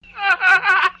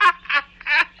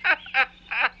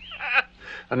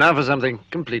And now for something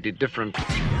completely different.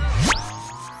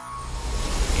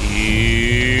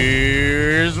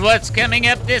 Here's what's coming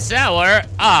up this hour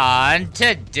on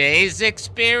today's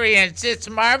experience. It's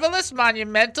marvelous,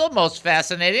 monumental, most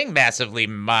fascinating, massively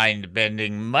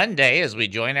mind-bending Monday as we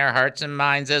join our hearts and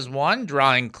minds as one,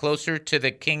 drawing closer to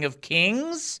the King of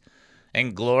Kings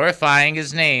and glorifying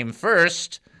his name.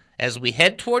 First, as we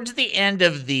head towards the end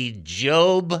of the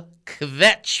Job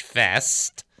Kvetch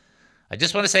Fest, I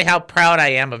just want to say how proud I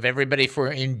am of everybody for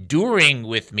enduring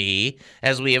with me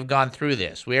as we have gone through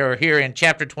this. We are here in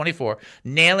chapter 24,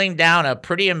 nailing down a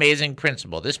pretty amazing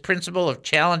principle. This principle of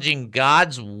challenging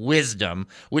God's wisdom,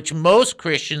 which most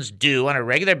Christians do on a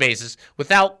regular basis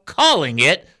without calling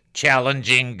it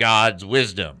challenging God's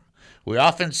wisdom. We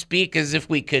often speak as if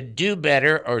we could do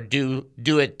better or do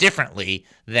it differently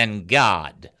than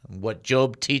God. What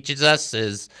Job teaches us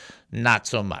is not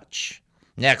so much.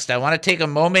 Next, I want to take a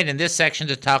moment in this section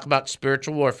to talk about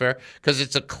spiritual warfare because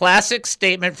it's a classic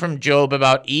statement from Job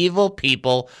about evil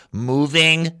people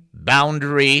moving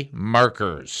boundary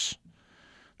markers.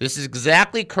 This is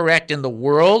exactly correct in the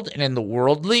world and in the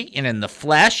worldly and in the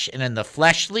flesh and in the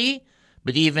fleshly,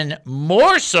 but even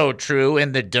more so true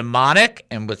in the demonic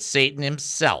and with Satan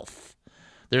himself.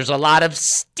 There's a lot of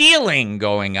stealing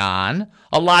going on,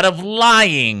 a lot of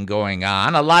lying going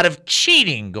on, a lot of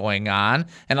cheating going on,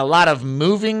 and a lot of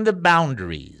moving the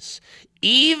boundaries.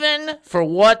 Even for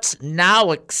what's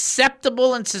now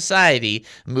acceptable in society,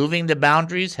 moving the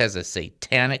boundaries has a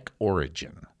satanic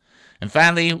origin. And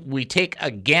finally, we take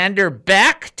a gander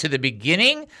back to the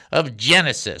beginning of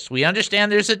Genesis. We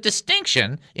understand there's a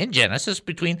distinction in Genesis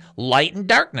between light and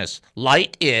darkness.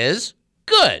 Light is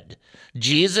good.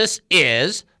 Jesus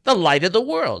is the light of the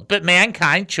world, but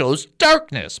mankind chose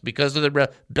darkness because of the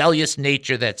rebellious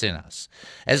nature that's in us.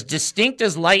 As distinct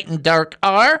as light and dark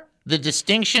are, the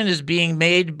distinction is being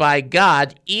made by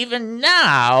God even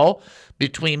now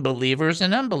between believers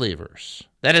and unbelievers.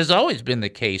 That has always been the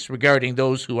case regarding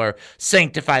those who are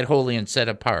sanctified, holy, and set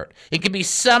apart. It can be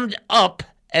summed up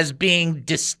as being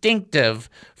distinctive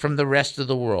from the rest of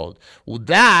the world. Well,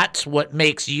 that's what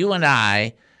makes you and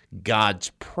I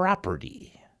God's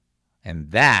property. And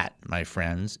that, my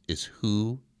friends, is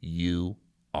who you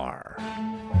are.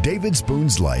 David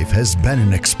Spoon's life has been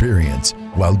an experience.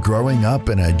 While growing up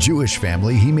in a Jewish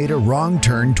family, he made a wrong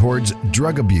turn towards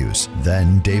drug abuse.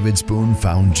 Then David Spoon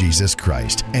found Jesus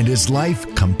Christ, and his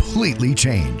life completely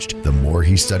changed. The more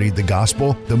he studied the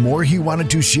gospel, the more he wanted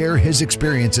to share his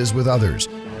experiences with others.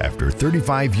 After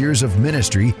 35 years of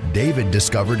ministry, David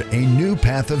discovered a new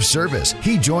path of service.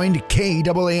 He joined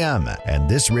KAAM, and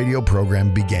this radio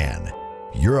program began.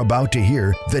 You're about to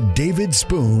hear the David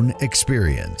Spoon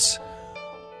Experience.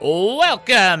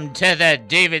 Welcome to the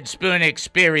David Spoon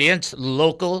Experience,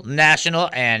 local, national,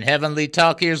 and heavenly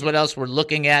talk. Here's what else we're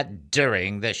looking at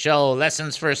during the show.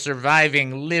 Lessons for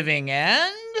surviving, living,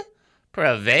 and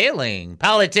prevailing.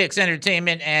 Politics,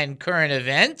 entertainment, and current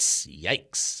events.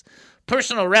 Yikes.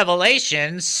 Personal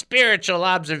revelations, spiritual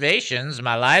observations,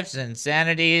 my life's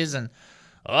insanities, and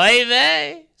oy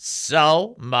vey,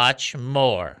 so much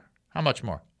more. How much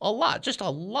more? A lot, just a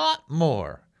lot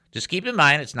more. Just keep in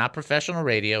mind, it's not professional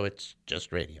radio, it's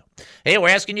just radio. Hey, we're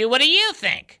asking you, what do you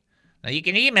think? Now, you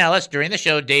can email us during the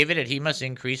show,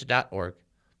 david@hemustincrease.org.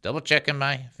 Double checking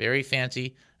my very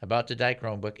fancy about-to-die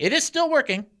Chromebook. It is still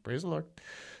working, praise the Lord.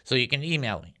 So you can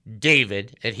email me,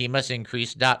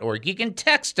 david@hemustincrease.org. You can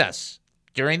text us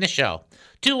during the show,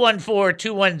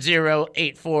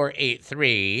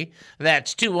 214-210-8483.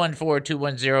 That's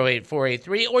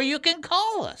 214-210-8483. Or you can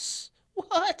call us.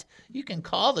 What? You can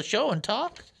call the show and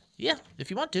talk? Yeah, if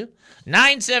you want to.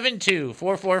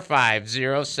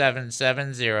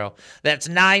 972-445-0770. That's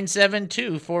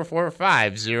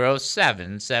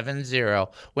 972-445-0770.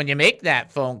 When you make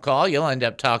that phone call, you'll end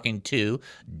up talking to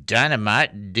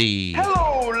Dynamite D.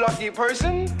 Hello, lucky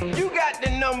person. You got the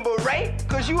number right,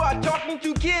 because you are talking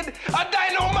to Kid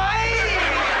Dynamite.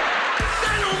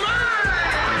 Dynamite!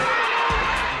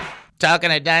 Talking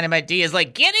to Dynamite D is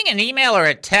like getting an email or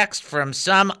a text from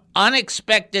some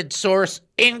unexpected source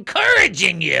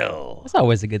encouraging you. That's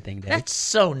always a good thing, Dave. That's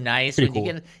so nice. Pretty when cool.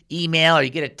 you get an email or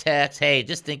you get a text, hey,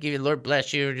 just think of you, Lord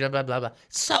bless you, blah, blah, blah, blah.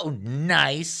 So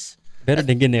nice. Better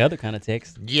than getting the other kind of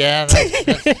text. Yeah,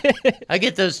 I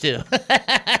get those too.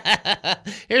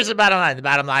 Here's the bottom line. The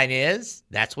bottom line is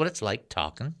that's what it's like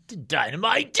talking to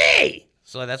Dynamite D.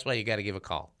 So that's why you got to give a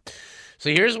call. So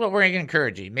here's what we're going to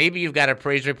encourage you. Maybe you've got a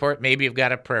praise report. Maybe you've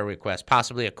got a prayer request,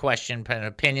 possibly a question, an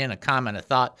opinion, a comment, a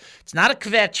thought. It's not a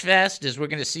kvetch fest, as we're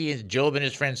going to see as Job and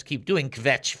his friends keep doing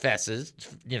kvetch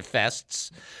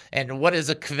fests. And what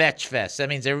is a kvetch fest? That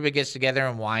means everybody gets together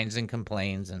and whines and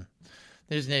complains, and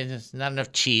There's not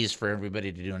enough cheese for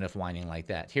everybody to do enough whining like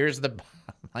that. Here's the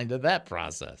bottom line of that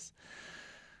process.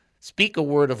 Speak a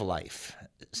word of life.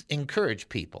 Encourage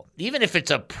people. Even if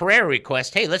it's a prayer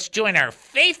request, hey, let's join our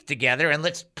faith together and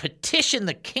let's petition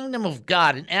the kingdom of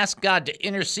God and ask God to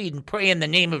intercede and pray in the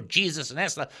name of Jesus and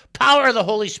ask the power of the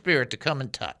Holy Spirit to come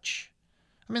and touch.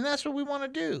 I mean, that's what we want to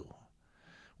do.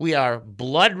 We are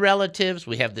blood relatives.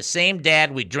 We have the same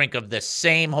dad. We drink of the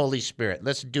same Holy Spirit.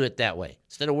 Let's do it that way.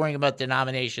 Instead of worrying about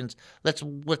denominations, let's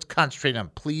concentrate on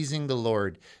pleasing the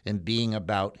Lord and being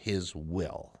about his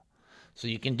will. So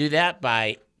you can do that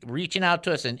by reaching out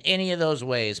to us in any of those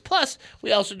ways. Plus,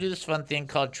 we also do this fun thing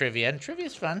called trivia. And trivia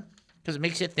is fun because it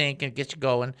makes you think and gets you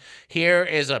going. Here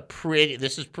is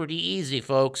this is pretty easy,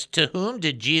 folks. To whom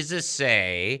did Jesus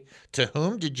say,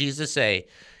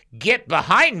 get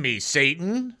behind me,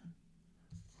 Satan?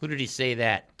 Who did he say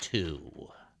that to?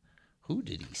 Who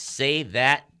did he say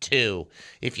that to?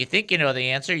 If you think you know the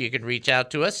answer, you can reach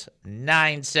out to us,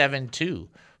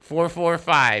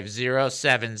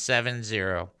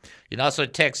 972-445-0770. You can also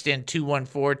text in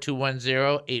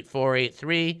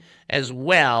 214-210-8483. As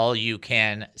well, you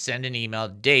can send an email,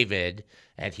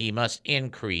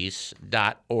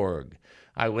 david@hemustincrease.org.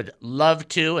 I would love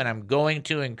to, and I'm going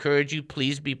to encourage you,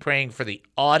 please be praying for the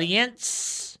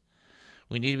audience.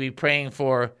 We need to be praying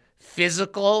for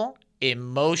physical,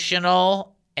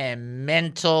 emotional, and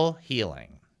mental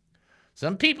healing.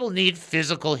 Some people need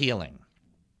physical healing,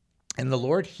 and the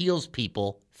Lord heals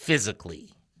people physically.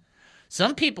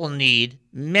 Some people need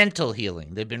mental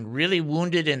healing. They've been really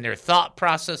wounded in their thought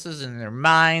processes, in their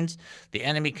minds. The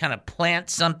enemy kind of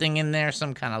plants something in there,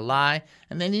 some kind of lie,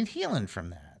 and they need healing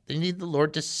from that. They need the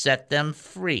Lord to set them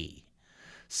free.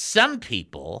 Some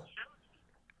people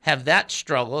have that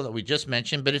struggle that we just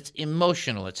mentioned, but it's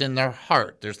emotional. It's in their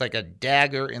heart. There's like a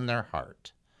dagger in their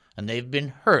heart, and they've been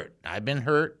hurt. I've been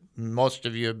hurt. Most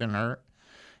of you have been hurt.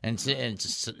 And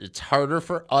it's harder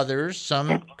for others,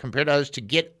 some compared to others, to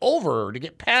get over or to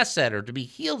get past that or to be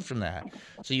healed from that.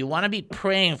 So you want to be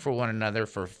praying for one another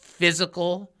for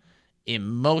physical,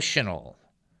 emotional,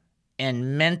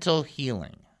 and mental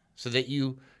healing so that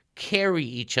you carry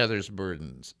each other's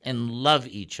burdens and love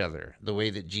each other the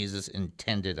way that Jesus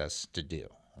intended us to do.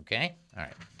 Okay? All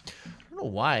right. I don't know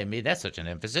why I made that such an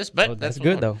emphasis, but that's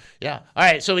good, though. Yeah. All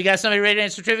right. So we got somebody ready to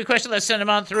answer a trivia question. Let's send them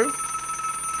on through.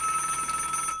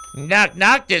 Knock,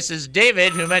 knock. This is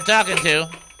David. Who am I talking to?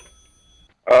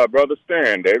 Brother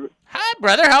Stan, David. Hi,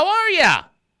 brother. How are ya?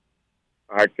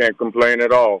 I can't complain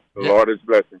at all. The Lord is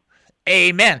blessing.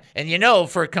 Amen. And you know,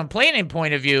 for a complaining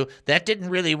point of view, that didn't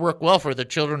really work well for the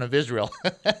children of Israel.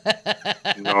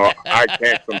 No, I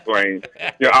can't complain.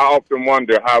 You know, I often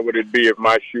wonder how would it be if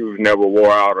my shoes never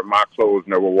wore out or my clothes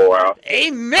never wore out.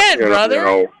 Amen, brother.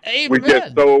 Amen. We're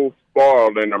just so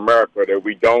spoiled in America that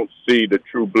we don't see the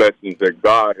true blessings that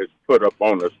God has put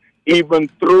upon us, even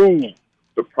through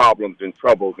the problems and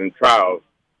troubles and trials.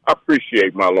 I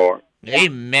appreciate my Lord.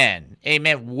 Amen.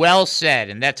 Amen. Well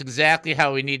said. And that's exactly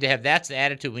how we need to have. That's the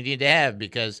attitude we need to have,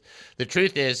 because the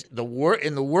truth is,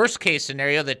 in the worst case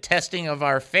scenario, the testing of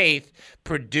our faith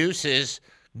produces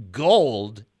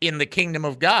gold in the kingdom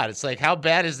of God. It's like, how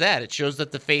bad is that? It shows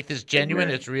that the faith is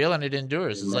genuine, it's real, and it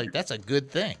endures. It's like, that's a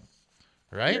good thing.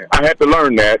 Right? I had to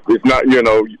learn that. It's not,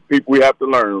 people, we have to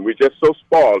learn. We're just so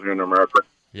spoiled here in America.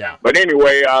 Yeah. But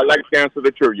anyway, I'd like to answer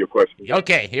the trivia question.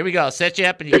 Okay, here we go. I'll set you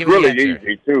up and you it's give me the really answer.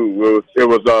 Easy, too. It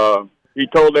was he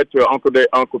told that to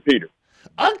Uncle Peter.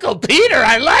 Uncle Peter,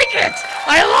 I like it!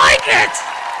 I like it!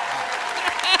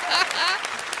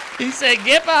 He said,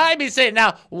 get behind me.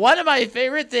 Now, one of my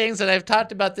favorite things, and I've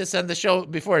talked about this on the show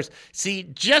before, is, see,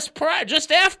 prior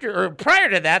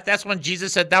to that, that's when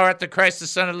Jesus said, thou art the Christ, the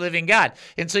Son of the living God.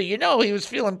 And so, he was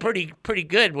feeling pretty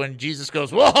good when Jesus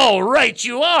goes, whoa, right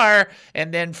you are.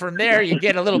 And then from there, you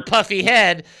get a little puffy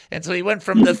head. And so he went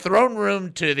from the throne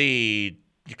room to the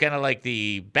kind of like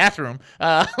the bathroom,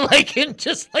 in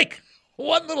just like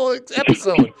one little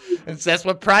episode. And so that's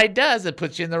what pride does. It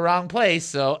puts you in the wrong place.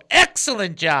 So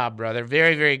excellent job, brother.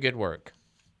 Very, very good work.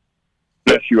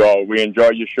 Bless you all. We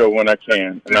enjoy your show when I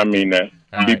can, and I mean that.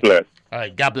 Be blessed. All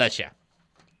right. God bless you.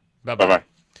 Bye-bye. Bye-bye.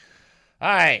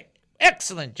 All right.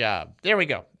 Excellent job. There we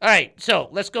go. All right. So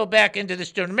let's go back into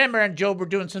this. Remember, on Job, we're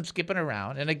doing some skipping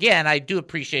around. And again, I do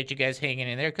appreciate you guys hanging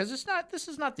in there, because this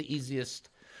is not the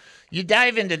easiest. You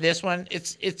dive into this one.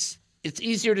 It's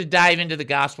easier to dive into the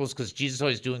Gospels because Jesus is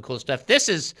always doing cool stuff. This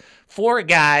is 4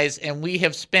 guys, and we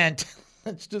have spent,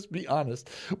 let's just be honest,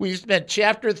 we've spent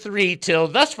chapter 3 till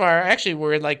thus far. Actually,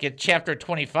 we're like at chapter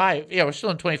 25. Yeah, we're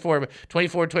still in 24, but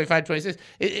 24, 25, 26.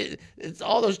 It's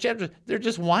all those chapters. They're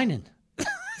just whining.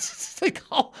 It's like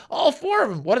all 4 of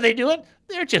them. What are they doing?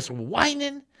 they're just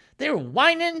whining. They're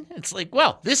whining. It's like,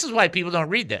 well, this is why people don't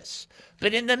read this.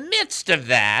 But in the midst of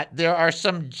that, there are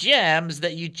some gems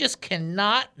that you just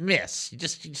cannot miss.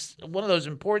 Just one of those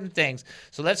important things.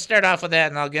 So let's start off with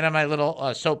that, and I'll get on my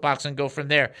little soapbox and go from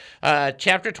there.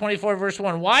 Chapter 24, verse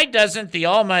 1. Why doesn't the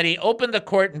Almighty open the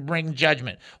court and bring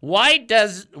judgment? Why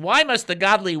must the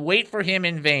godly wait for him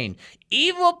in vain?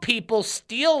 Evil people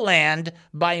steal land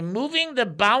by moving the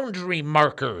boundary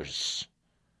markers.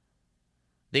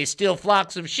 They steal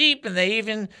flocks of sheep, and they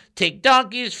even take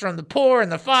donkeys from the poor and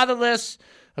the fatherless.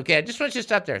 Okay, I just want you to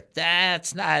stop there.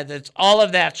 All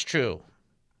of that's true.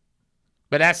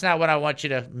 But that's not what I want you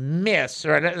to miss,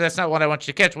 or that's not what I want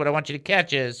you to catch. What I want you to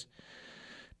catch is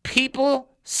people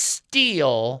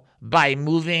steal by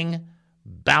moving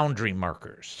boundary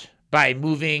markers, by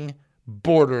moving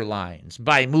border lines,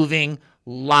 by moving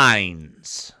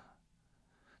lines.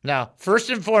 Now,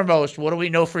 first and foremost, what do we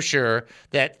know for sure?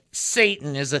 That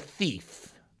Satan is a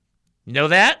thief. You know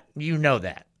that? You know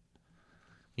that.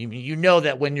 You know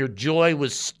that when your joy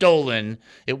was stolen,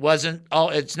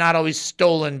 it's not always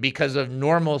stolen because of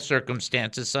normal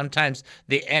circumstances. Sometimes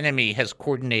the enemy has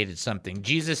coordinated something.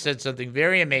 Jesus said something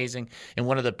very amazing in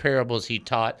one of the parables he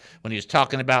taught when he was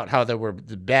talking about how there were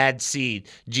the bad seed.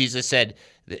 Jesus said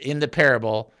in the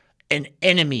parable, an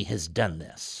enemy has done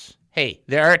this. Hey,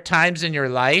 there are times in your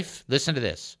life, listen to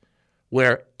this,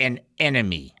 where an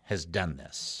enemy has done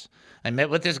this. I met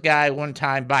with this guy one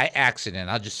time by accident.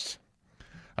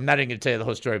 I'm not even going to tell you the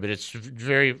whole story, but it's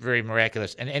very, very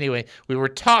miraculous. And anyway, we were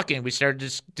talking. We started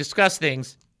to discuss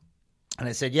things. And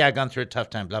I said, yeah, I've gone through a tough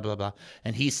time, blah, blah, blah.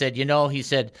 And he said,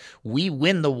 we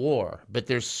win the war, but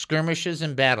there's skirmishes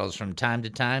and battles from time to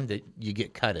time that you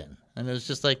get cut in. And it was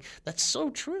just like, that's so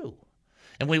true.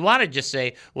 And we want to just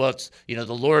say, well, it's, the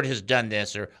Lord has done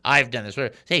this or I've done this.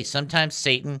 Hey, sometimes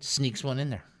Satan sneaks one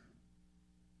in there.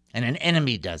 And an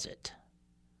enemy does it.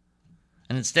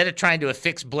 And instead of trying to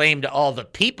affix blame to all the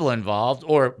people involved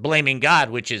or blaming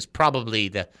God, which is probably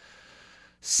the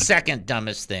second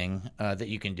dumbest thing that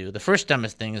you can do. The first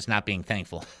dumbest thing is not being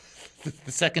thankful.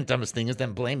 The second dumbest thing is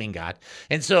them blaming God.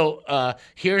 And so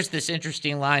here's this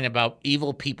interesting line about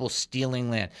evil people stealing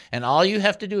land. And all you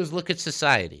have to do is look at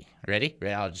society. Ready?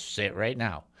 I'll just say it right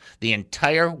now. The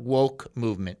entire woke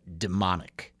movement,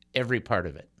 demonic, every part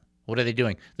of it. What are they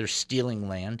doing? They're stealing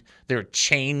land. They're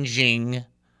changing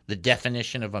the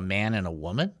definition of a man and a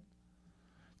woman.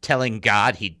 Telling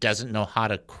God he doesn't know how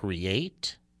to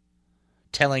create.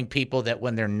 Telling people that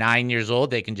when they're 9 years old,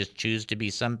 they can just choose to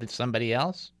be somebody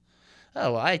else.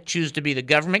 Oh, well, I choose to be the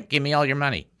government. Give me all your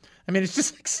money. I mean, it's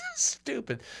just like so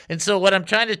stupid. And so what I'm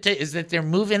trying to tell is that they're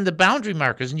moving the boundary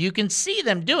markers, and you can see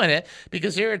them doing it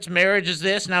because here it's marriage is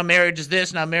this, now marriage is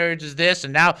this, now marriage is this,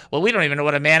 and now, well, we don't even know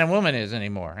what a man and woman is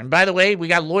anymore. And by the way, we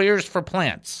got lawyers for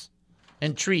plants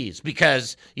and trees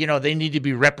because, they need to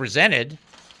be represented.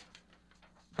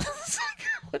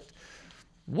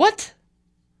 What?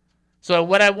 So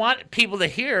what I want people to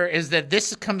hear is that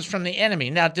this comes from the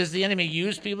enemy. Now, does the enemy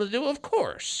use people to do it? Of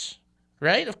course,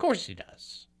 right? Of course he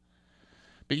does.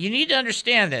 But you need to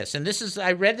understand this, and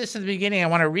I read this in the beginning. I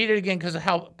want to read it again because of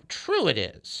how true it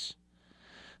is.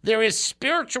 There is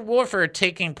spiritual warfare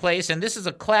taking place, and this is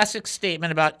a classic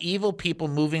statement about evil people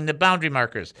moving the boundary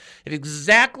markers. It's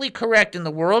exactly correct in the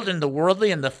world, in the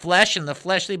worldly, in the flesh, in the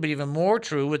fleshly, but even more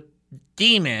true with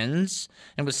demons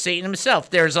and with Satan himself.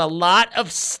 There's a lot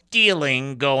of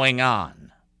stealing going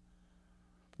on.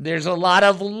 There's a lot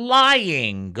of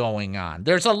lying going on.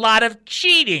 There's a lot of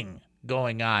cheating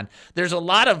going on. There's a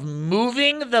lot of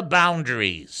moving the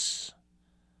boundaries.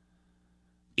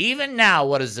 Even now,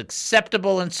 what is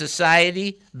acceptable in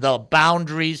society, the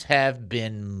boundaries have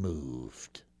been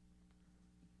moved.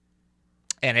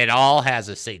 And it all has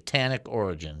a satanic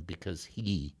origin because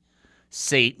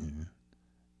Satan,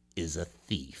 is a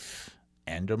thief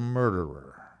and a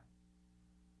murderer.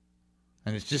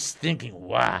 And it's just thinking,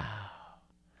 wow.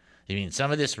 I mean,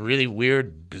 some of this really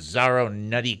weird, bizarro,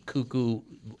 nutty, cuckoo,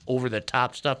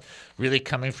 over-the-top stuff really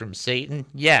coming from Satan?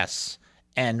 Yes.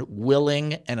 And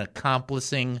willing and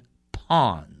accomplishing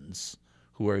pawns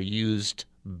who are used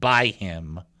by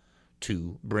him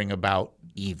to bring about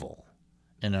evil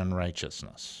and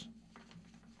unrighteousness.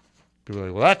 People are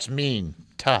like, well, that's mean,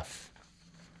 tough.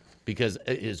 Because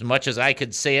as much as I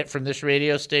could say it from this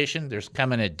radio station, there's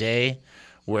coming a day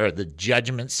where the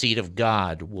judgment seat of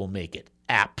God will make it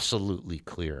absolutely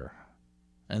clear.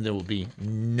 And there will be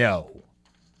no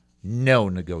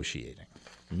negotiating.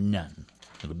 None.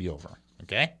 It'll be over.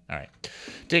 Okay? All right.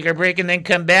 Take our break and then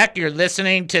come back. You're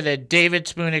listening to the David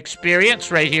Spoon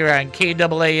Experience right here on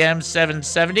KAAM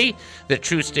 770, the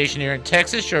true station here in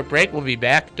Texas. Short break. We'll be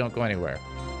back. Don't go anywhere.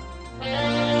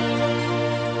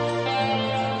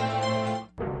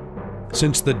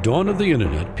 Since the dawn of the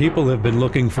internet, people have been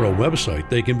looking for a website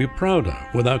they can be proud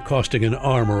of without costing an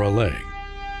arm or a leg.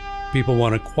 People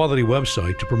want a quality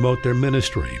website to promote their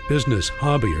ministry, business,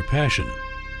 hobby, or passion.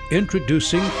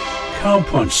 Introducing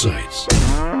Cowpunch Sites.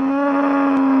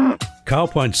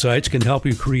 Cowpunch Sites can help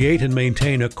you create and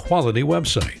maintain a quality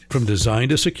website. From design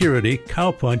to security,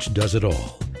 Cowpunch does it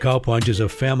all. Cowpunch is a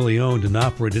family-owned and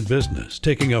operated business,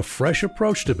 taking a fresh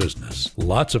approach to business.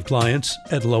 Lots of clients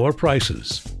at lower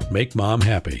prices. Make mom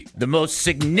happy. The most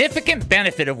significant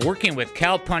benefit of working with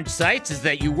Cowpunch Sites is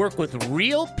that you work with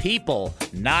real people,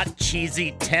 not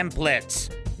cheesy templates.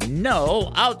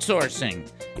 No outsourcing.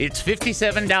 It's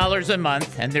 $57 a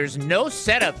month, and there's no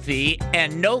setup fee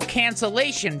and no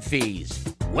cancellation fees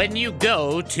when you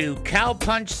go to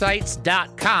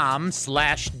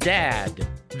cowpunchsites.com/dad.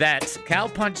 That's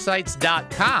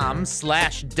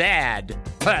cowpunchsites.com/dad.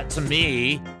 That's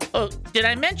me. Oh, did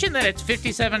I mention that it's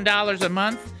 $57 a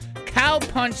month?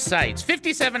 Cowpunch Sites,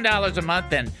 $57 a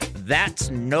month, and that's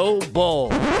no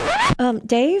bull.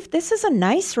 Dave, this is a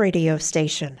nice radio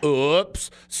station.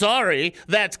 Oops, sorry.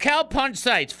 That's Cowpunch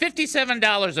Sites,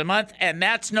 $57 a month, and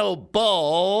that's no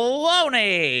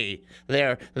baloney.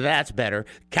 There, that's better.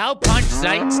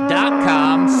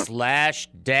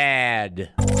 Cowpunchsites.com/dad.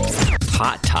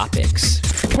 Hot topics.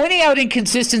 Pointing out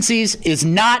inconsistencies is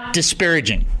not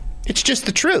disparaging. It's just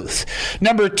the truth.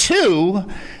 Number two,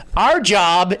 our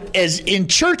job as in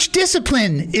church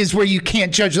discipline is where you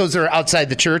can't judge those that are outside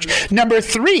the church. Number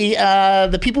three,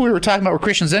 the people we were talking about were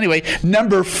Christians anyway.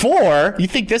 Number four, you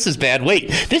think this is bad? Wait,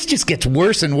 this just gets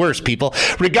worse and worse, people.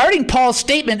 Regarding Paul's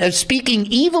statement of speaking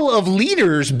evil of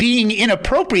leaders being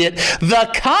inappropriate, the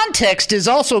context is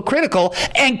also critical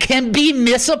and can be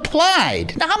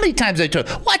misapplied. Now, how many times I told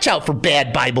you, watch out for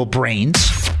bad Bible brains.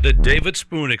 The David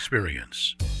Spoon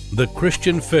Experience. The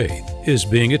Christian faith is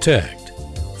being attacked.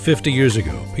 50 years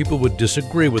ago, people would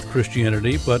disagree with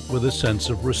Christianity, but with a sense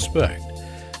of respect.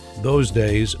 Those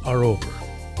days are over.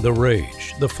 The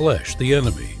rage, the flesh, the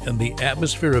enemy, and the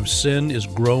atmosphere of sin is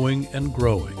growing and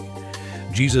growing.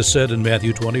 Jesus said in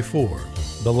Matthew 24,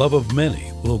 "The love of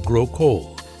many will grow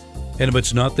cold." And if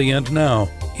it's not the end now,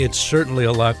 it's certainly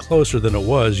a lot closer than it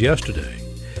was yesterday.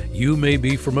 You may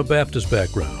be from a Baptist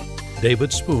background.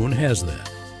 David Spoon has that.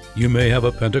 You may have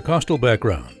a Pentecostal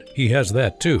background. He has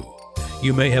that too.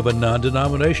 You may have a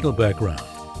non-denominational background.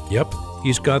 Yep,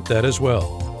 he's got that as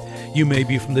well. You may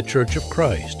be from the Church of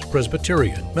Christ,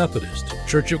 Presbyterian, Methodist,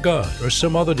 Church of God, or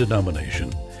some other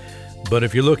denomination. But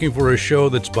if you're looking for a show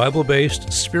that's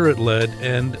Bible-based, Spirit-led,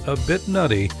 and a bit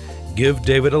nutty, give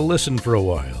David a listen for a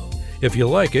while. If you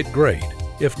like it, great.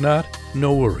 If not,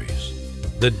 no worries.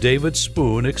 The David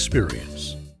Spoon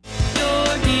Experience.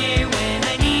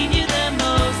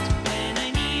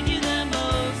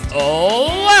 Oh,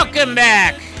 welcome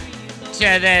back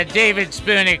to the David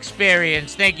Spoon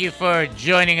Experience. Thank you for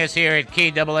joining us here at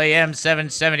KAAM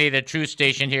 770, the Truth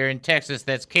Station here in Texas.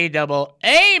 That's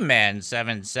KAAM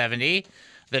 770,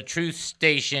 the Truth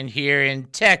Station here in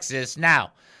Texas.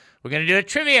 Now, we're going to do a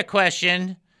trivia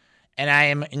question, and I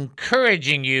am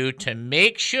encouraging you to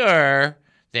make sure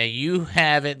that you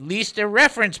have at least a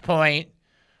reference point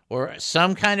or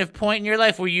some kind of point in your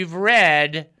life where you've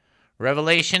read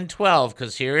Revelation 12,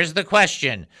 because here is the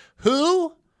question.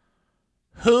 Who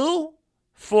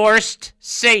forced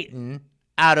Satan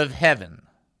out of heaven?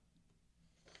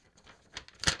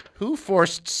 Who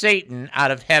forced Satan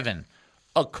out of heaven,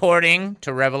 according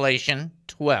to Revelation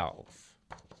 12?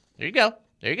 There you go.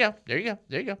 If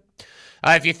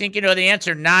you think you know the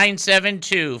answer,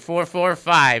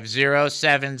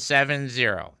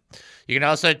 972-445-0770. You can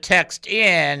also text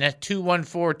in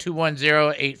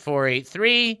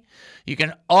 214-210-8483. You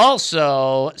can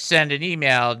also send an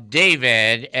email,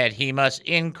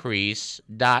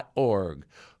 david@hemustincrease.org.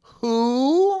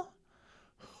 Who?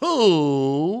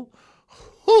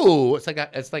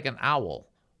 It's like an owl.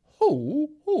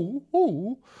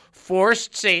 Who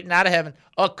forced Satan out of heaven,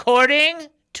 according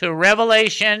to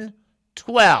Revelation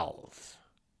 12?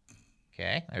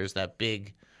 Okay, there's that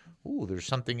big, there's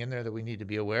something in there that we need to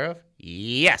be aware of?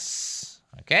 Yes.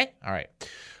 Okay, all right.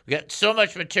 We got so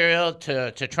much material to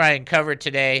try and cover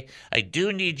today. I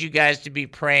do need you guys to be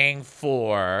praying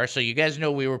for, so you guys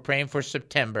know we were praying for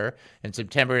September, and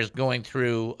September is going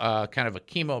through kind of a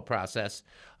chemo process,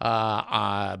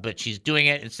 but she's doing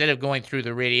it, instead of going through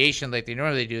the radiation like they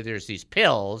normally do, there's these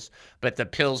pills, but the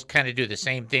pills kind of do the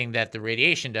same thing that the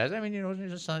radiation does. I mean,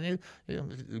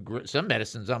 some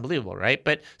medicine's unbelievable, right?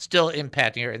 But still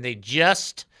impacting her, and they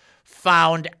just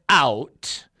found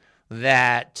out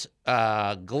that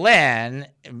Glenn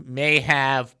may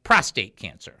have prostate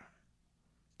cancer.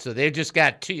 So they've just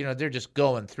got two, they're just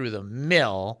going through the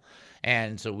mill.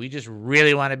 And so we just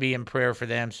really want to be in prayer for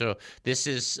them. So this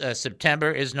is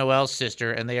September is Noel's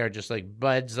sister, and they are just like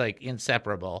buds, like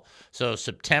inseparable. So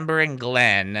September and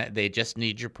Glenn, they just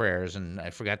need your prayers. And I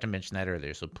forgot to mention that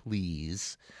earlier. So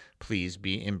please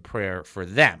be in prayer for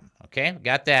them. Okay,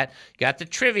 got that. Got the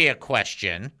trivia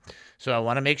question. So I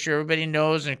want to make sure everybody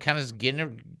knows and kind of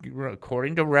getting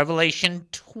according to Revelation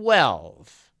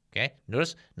 12. Okay,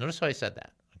 notice how I said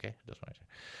that. Okay, just want to say.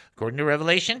 According to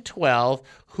Revelation 12,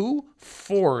 who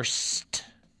forced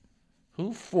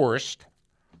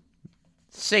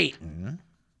Satan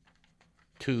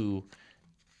to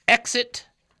exit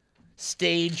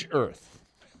stage Earth?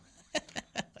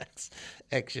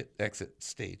 exit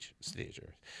stage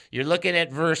Earth. You're looking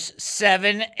at verse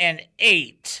 7 and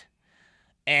 8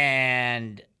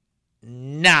 and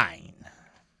 9.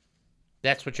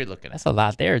 That's what you're looking at. That's a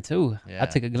lot there, too. Yeah. I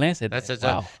took a glance at that.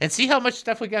 Wow. And see how much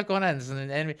stuff we got going on.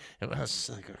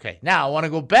 Okay, now I want to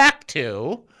go back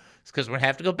to, because we're going to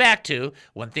have to go back to,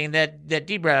 one thing that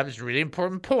Dee brought up is a really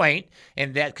important point,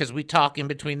 and that, because we talk in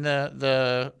between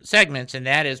the segments, and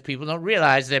that is people don't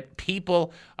realize that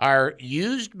people are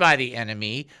used by the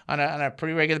enemy on a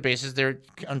pretty regular basis. They're,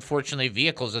 unfortunately,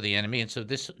 vehicles of the enemy. And so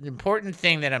this important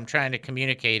thing that I'm trying to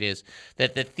communicate is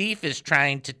that the thief is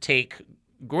trying to take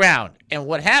ground. And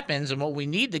what happens, and what we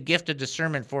need the gift of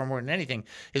discernment for more than anything,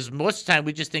 is most of the time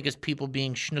we just think it's people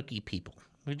being schnooky people.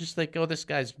 We just think, oh, this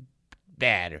guy's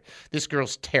bad, or this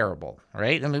girl's terrible,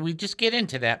 right? I mean, we just get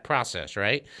into that process,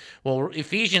 right? Well,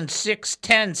 Ephesians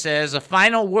 6:10 says, a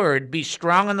final word, be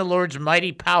strong in the Lord's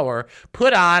mighty power,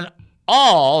 put on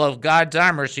all of God's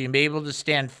armor so you'll be able to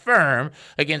stand firm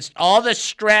against all the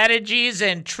strategies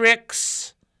and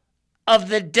tricks of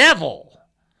the devil.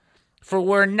 For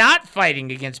we're not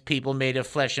fighting against people made of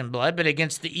flesh and blood, but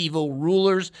against the evil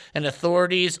rulers and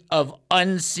authorities of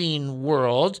unseen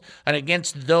worlds, and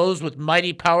against those with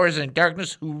mighty powers in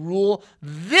darkness who rule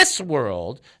this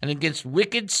world, and against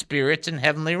wicked spirits in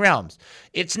heavenly realms.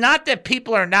 It's not that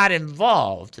people are not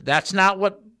involved. That's not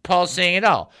what Paul's saying at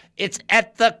all. It's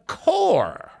at the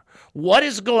core. What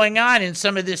is going on in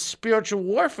some of this spiritual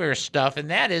warfare stuff, and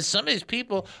that is some of these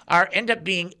people end up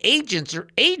being agents or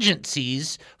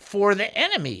agencies for the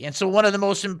enemy. And so one of the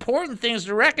most important things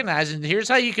to recognize, and here's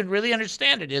how you can really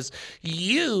understand it, is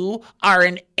you are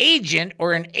an agent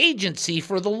or an agency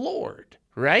for the Lord.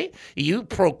 Right? You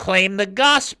proclaim the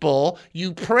gospel,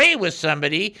 you pray with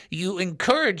somebody, you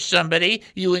encourage somebody,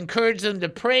 you encourage them to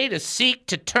pray, to seek,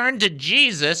 to turn to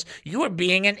Jesus. You are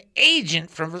being an agent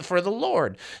for the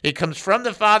Lord. It comes from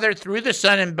the Father, through the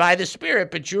Son, and by the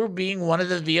Spirit, but you're being one of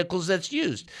the vehicles that's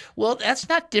used. Well, that's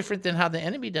not different than how the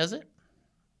enemy does it.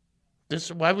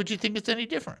 Why would you think it's any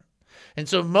different? And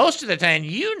so most of the time,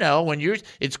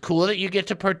 it's cool that you get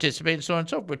to participate and so on and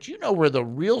so forth, but you know where the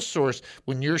real source,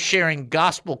 when you're sharing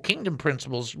gospel kingdom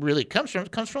principles, really comes from.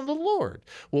 It comes from the Lord.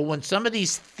 Well, when some of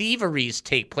these thieveries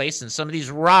take place and some of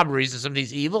these robberies and some of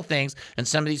these evil things and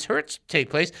some of these hurts take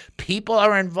place, people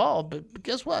are involved. But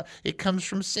guess what? It comes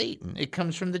from Satan. It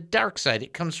comes from the dark side.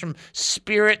 It comes from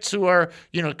spirits who are,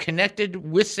 connected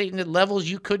with Satan at levels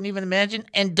you couldn't even imagine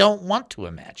and don't want to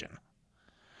imagine.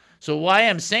 So why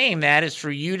I'm saying that is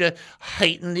for you to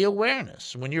heighten the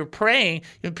awareness. When you're praying,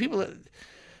 people,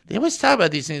 they always talk about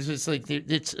these things. It's like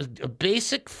it's a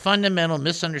basic fundamental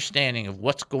misunderstanding of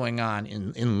what's going on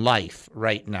in life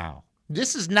right now.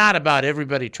 This is not about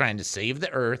everybody trying to save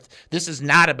the earth. This is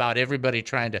not about everybody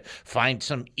trying to find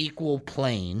some equal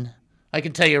plane. I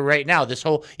can tell you right now, this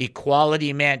whole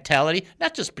equality mentality,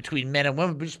 not just between men and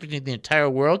women, but just between the entire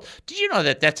world. Did you know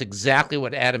that that's exactly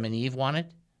what Adam and Eve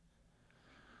wanted?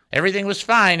 Everything was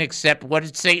fine, except what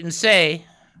did Satan say?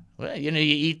 Well, you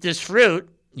eat this fruit,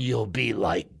 you'll be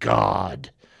like God.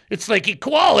 It's like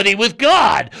equality with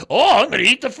God. Oh, I'm going to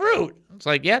eat the fruit. It's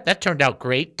like, yeah, that turned out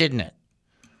great, didn't it?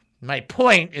 My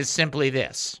point is simply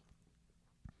this.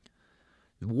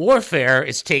 Warfare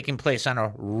is taking place on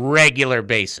a regular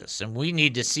basis, and we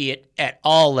need to see it at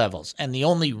all levels. And the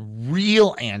only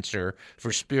real answer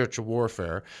for spiritual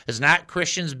warfare is not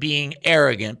Christians being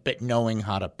arrogant, but knowing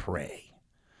how to pray.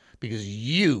 Because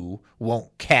you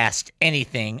won't cast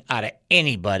anything out of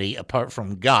anybody apart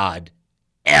from God,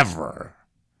 ever.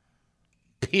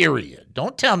 Period.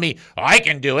 Don't tell me, I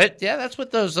can do it. Yeah, that's what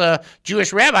those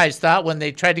Jewish rabbis thought when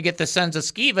they tried to get the sons of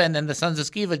Sceva, and then the sons of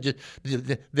Sceva,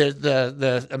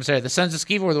 the sons of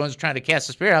Sceva were the ones trying to cast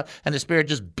the spirit out, and the spirit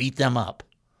just beat them up.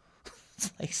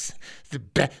 It's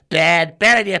like bad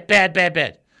idea,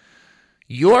 bad.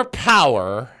 Your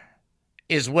power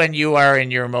is when you are in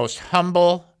your most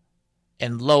humble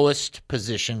and lowest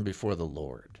position before the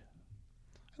Lord.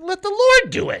 Let the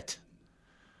Lord do it.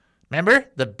 Remember,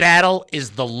 the battle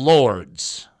is the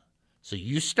Lord's. So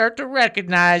you start to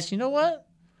recognize, you know what?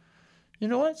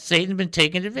 Satan's been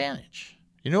taking advantage.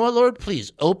 You know what, Lord?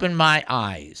 Please open my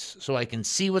eyes so I can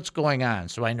see what's going on,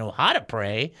 so I know how to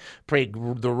pray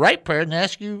the right prayer, and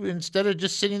ask you instead of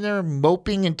just sitting there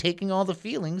moping and taking all the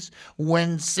feelings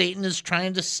when Satan is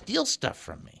trying to steal stuff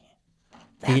from me.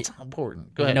 That's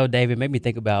important. Go ahead. You know, David, made me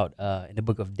think about in the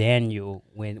book of Daniel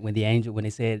when they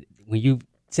said, when you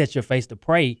set your face to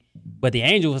pray, but the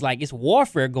angel was like, it's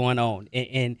warfare going on.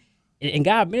 And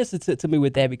God ministered to me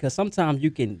with that, because sometimes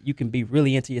you can be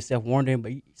really into yourself wondering,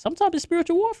 but sometimes it's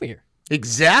spiritual warfare.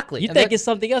 Exactly. You think it's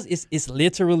something else. It's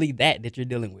literally that you're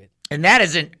dealing with. And that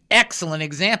is an excellent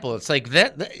example. It's like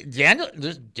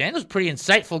Daniel's a pretty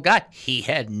insightful guy. He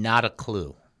had not a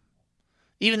clue.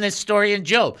 Even this story in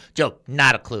Job,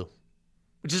 not a clue.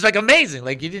 Which is like amazing.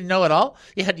 Like, you didn't know at all?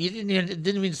 You didn't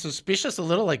even suspicious a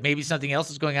little, like maybe something else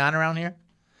is going on around here?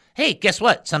 Hey, guess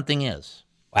what? Something is.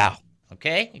 Wow.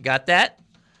 Okay, you got that?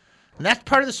 And that's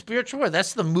part of the spiritual war.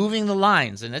 That's the moving the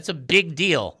lines, and it's a big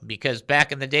deal, because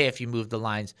back in the day, if you moved the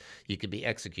lines, you could be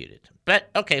executed. But,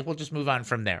 okay, we'll just move on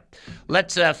from there.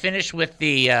 Let's finish with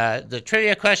the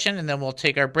trivia question, and then we'll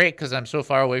take our break, because I'm so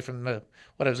far away from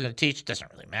what I was going to teach. It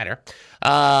doesn't really matter.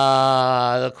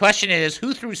 The question is,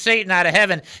 who threw Satan out of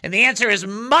heaven? And the answer is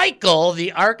Michael,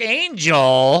 the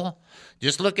archangel.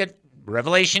 Just look at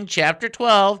Revelation chapter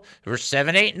 12, verse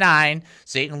 7, 8, 9.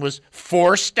 Satan was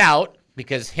forced out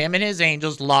because him and his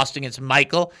angels lost against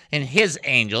Michael and his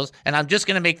angels. And I'm just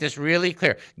going to make this really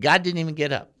clear. God didn't even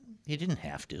get up. He didn't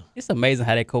have to. It's amazing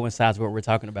how that coincides with what we're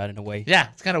talking about in a way. Yeah,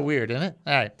 it's kind of weird, isn't it?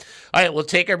 All right, we'll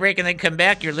take our break and then come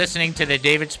back. You're listening to the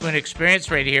David Spoon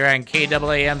Experience right here on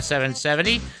KAAM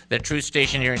 770, the Truth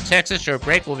Station here in Texas. Short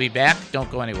break. We'll be back. Don't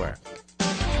go anywhere.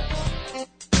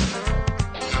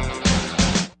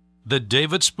 The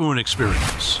David Spoon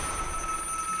Experience.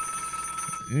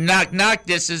 Knock, knock.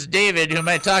 This is David. Who am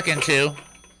I talking to?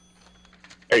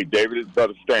 Hey, David, it's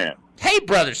Brother Stan. Hey,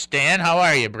 Brother Stan. How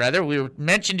are you, brother? We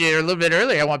mentioned you a little bit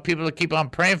earlier. I want people to keep on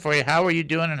praying for you. How are you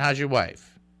doing, and how's your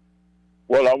wife?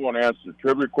 Well, I want to answer the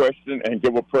trivia question and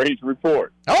give a praise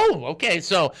report. Oh, okay.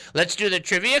 So let's do the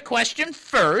trivia question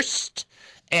first.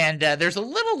 And there's a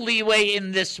little leeway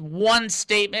in this one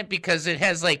statement because it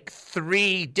has like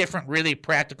 3 different really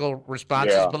practical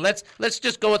responses. Yeah. But let's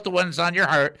just go with the ones on your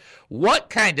heart. What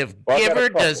kind of giver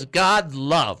does God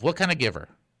love? What kind of giver?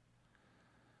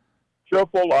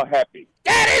 Cheerful or happy?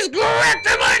 That is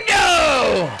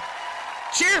correctamundo!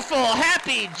 Cheerful,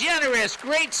 happy, generous,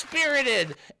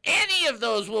 great-spirited. Any of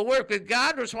those will work. But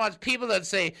God just wants people that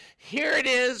say, here it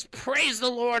is, praise the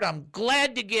Lord, I'm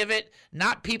glad to give it.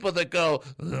 Not people that go,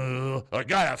 I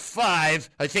got a 5,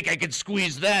 I think I can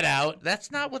squeeze that out.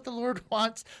 That's not what the Lord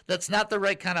wants. That's not the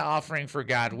right kind of offering for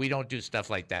God. We don't do stuff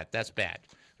like that. That's bad,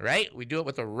 right? We do it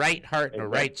with the right heart and the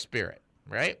right spirit,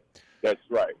 right? That's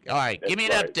right. All right, give me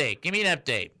an update. Give me an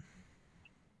update.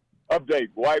 Update,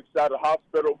 wife's out of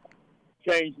hospital.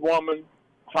 Changed woman,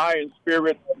 high in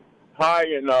spirit, high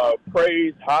in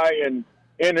praise, high in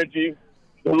energy.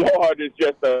 The Lord is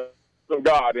just a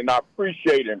God, and I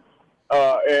appreciate him.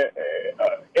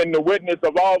 In the witness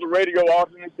of all the radio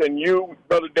audience and you,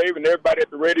 Brother Dave, and everybody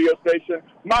at the radio station,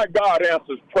 my God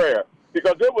answers prayer,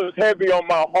 because it was heavy on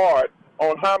my heart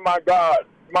on how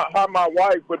how my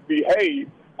wife would behave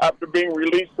after being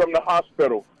released from the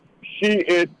hospital. She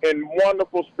is in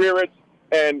wonderful spirits,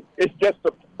 and it's just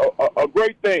a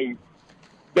great thing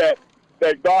that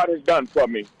God has done for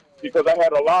me, because I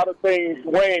had a lot of things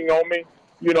weighing on me,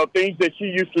 things that she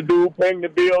used to do, paying the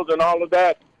bills and all of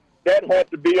that. That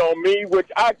had to be on me, which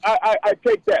I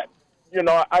take that.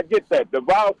 I get that. The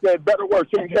Bible said, better works,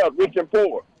 human health, rich and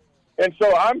poor. And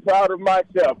so I'm proud of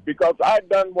myself, because I've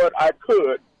done what I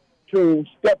could to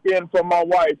step in for my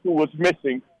wife, who was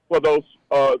missing for those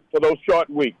short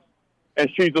weeks. And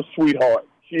she's a sweetheart.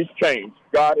 She's changed.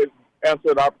 God has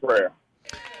answered our prayer.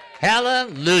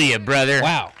 Hallelujah, brother.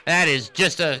 Wow. That is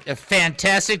just a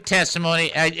fantastic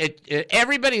testimony.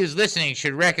 Everybody who's listening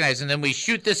should recognize, and then we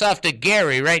shoot this off to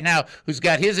Gary right now, who's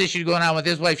got his issue going on with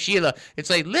his wife, Sheila. It's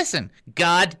like, listen,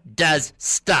 God does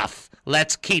stuff.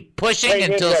 Let's keep pushing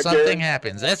until something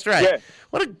happens. That's right. Yes.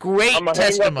 What a great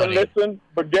testimony. Hang up and listen.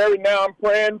 But, Gary, now I'm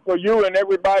praying for you and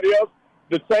everybody else.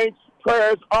 The saints'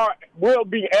 prayers will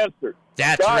be answered.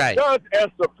 That's right. God does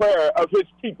answer prayer of his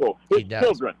people, his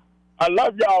children. I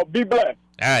love y'all. Be blessed.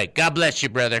 All right. God bless you,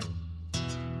 brother.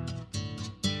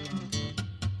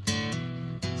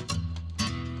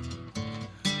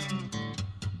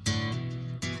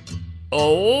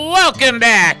 Oh, welcome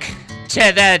back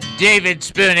to the David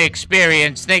Spoon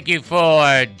Experience. Thank you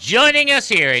for joining us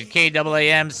here at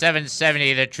KAAM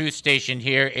 770, the Truth Station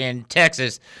here in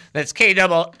Texas. That's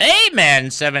KAAM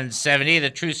 770, the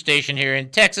Truth Station here in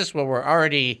Texas, where we're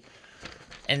already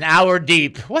an hour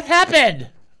deep. What happened?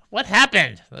 What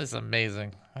happened? This is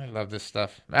amazing. I love this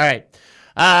stuff. All right.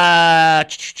 We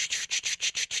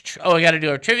got to do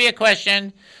our trivia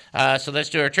question. So let's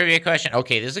do our trivia question.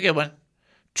 Okay, this is a good one.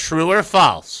 True or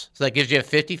false? So that gives you a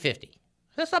 50-50.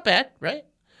 That's not bad, right?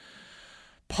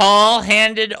 Paul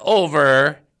handed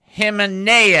over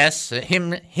Hymenaeus.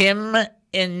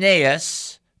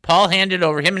 Paul handed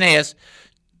over Hymenaeus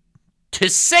to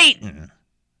Satan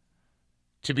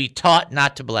to be taught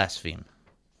not to blaspheme.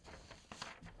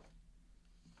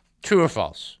 True or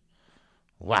false?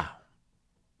 Wow.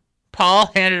 Paul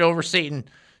handed over to Satan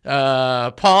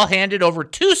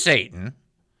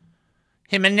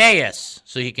Hymenaeus,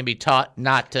 so he can be taught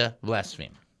not to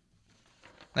blaspheme.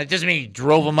 That doesn't mean he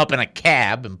drove him up in a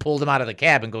cab and pulled him out of the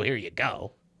cab and go, here you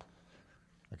go.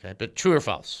 Okay, but true or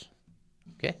false?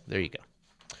 Okay, there you go.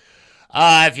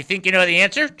 If you think you know the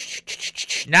answer,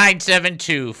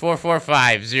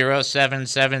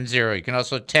 972-445-0770. You can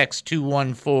also text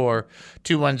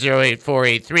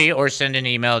 214-210-8483 or send an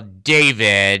email,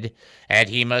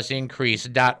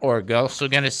 david@hemustincrease.org. Also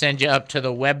going to send you up to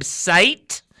the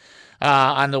website.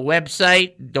 On the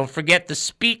website, don't forget the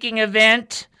speaking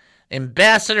event,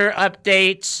 ambassador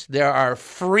updates. There are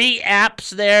free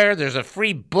apps there. There's a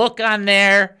free book on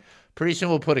there. Pretty soon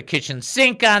we'll put a kitchen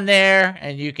sink on there,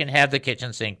 and you can have the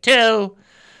kitchen sink too.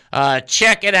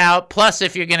 Check it out. Plus,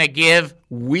 if you're going to give,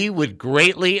 we would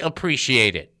greatly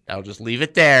appreciate it. I'll just leave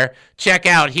it there. Check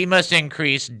out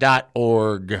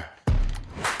hemustincrease.org.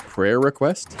 Prayer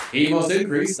request?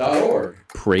 hemustincrease.org.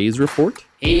 Praise report?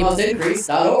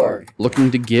 hemustincrease.org.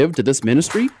 Looking to give to this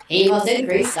ministry?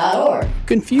 hemustincrease.org.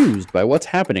 Confused by what's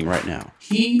happening right now?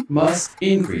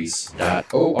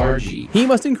 hemustincrease.org.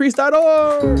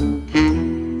 hemustincrease.org.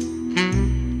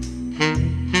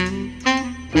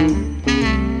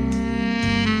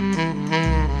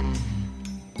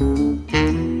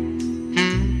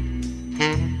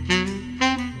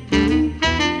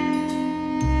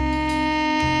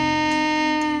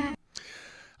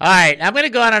 All right, I'm going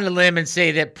to go out on a limb and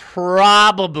say that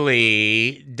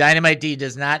probably Dynamite D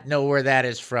does not know where that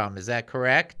is from. Is that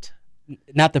correct?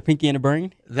 Not the Pinky and the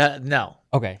Brain? No.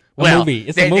 Okay. Movie.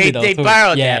 It's a movie, though. They so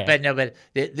borrowed yeah. that, but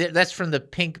that's from the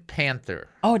Pink Panther.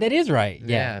 Oh, that is right.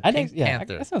 Yeah. I think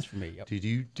Panther. that sounds familiar.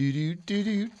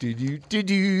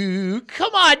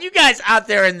 Come on, you guys out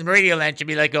there in the radio land should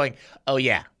be like going, oh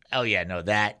yeah, no,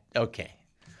 that, okay.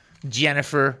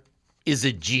 Jennifer is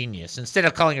a genius. Instead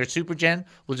of calling her Super Jen,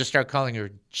 we'll just start calling her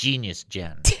Genius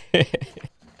Jen. I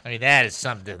mean, that is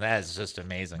something. That is just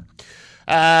amazing.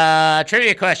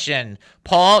 Trivia question.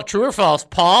 True or false,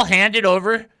 Paul handed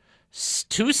over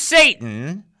to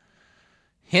Satan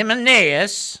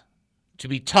Hymenaeus to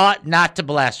be taught not to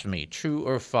blaspheme. True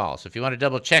or false? If you want to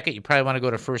double check it, you probably want to go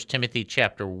to 1 Timothy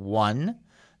chapter 1.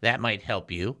 That might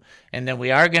help you. And then we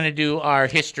are going to do our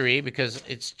history because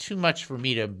it's too much for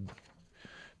me to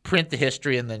print the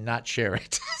history and then not share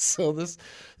it. So that's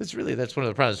one of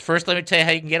the problems. First, let me tell you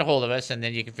how you can get a hold of us, and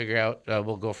then you can figure out,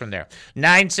 we'll go from there.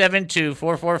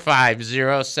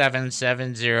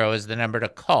 972-445-0770 is the number to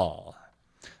call.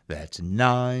 That's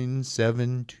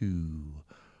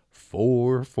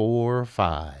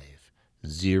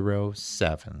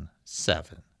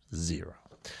 972-445-0770. You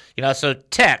can also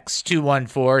text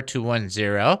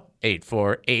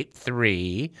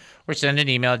 214-210-8483 or send an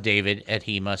email,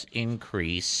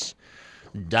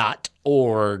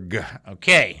 david@hemustincrease.org.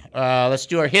 Okay, let's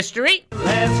do our history.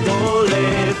 Let's go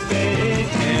living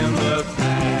in the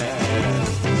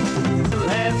past.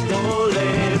 Let's go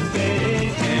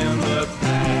living in the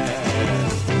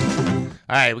past.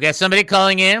 All right, we got somebody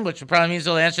calling in, which probably means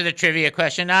they'll answer the trivia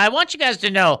question. Now, I want you guys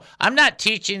to know, I'm not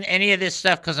teaching any of this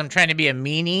stuff because I'm trying to be a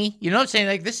meanie. You know what I'm saying?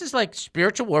 Like, this is like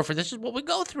spiritual warfare. This is what we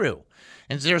go through.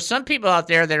 And there are some people out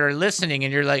there that are listening,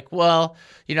 and you're like, well,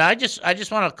 you know, I just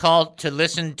want to call to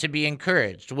listen to be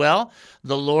encouraged. Well,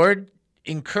 the Lord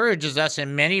encourages us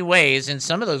in many ways, and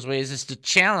some of those ways is to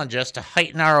challenge us to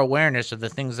heighten our awareness of the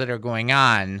things that are going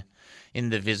on in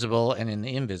the visible and in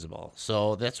the invisible.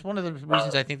 So that's one of the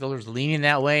reasons I think the Lord's leaning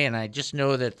that way, and I just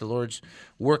know that the Lord's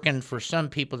working for some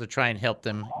people to try and help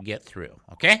them get through.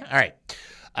 Okay? All right.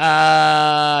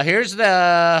 Here's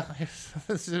the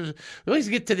we always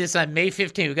get to this on May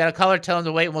 15th. We got a caller, tell them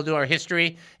to wait, and we'll do our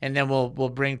history, and then we'll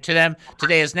bring to them.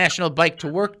 Today is National Bike to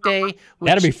Work Day.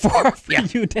 That'll be far for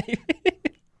you, David.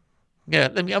 Yeah,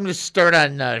 I'm going to start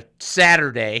on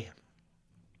Saturday.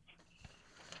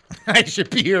 I should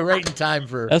be here right in time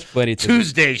for That's funny to me.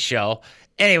 Tuesday's show.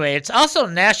 Anyway, it's also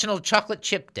National Chocolate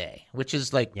Chip Day, which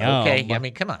is like, Yum. okay, I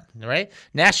mean, come on, right?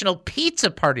 National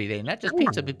Pizza Party Day, not just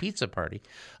pizza, but pizza party.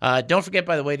 Don't forget,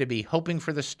 by the way, to be hoping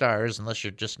for the stars, unless you're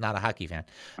just not a hockey fan.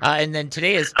 And then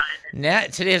today is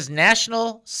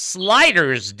National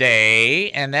Sliders Day,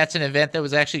 and that's an event that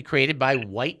was actually created by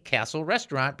White Castle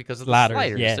Restaurant because of the Sliders,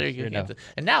 sliders. yeah, So you sure have know.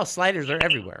 and now sliders are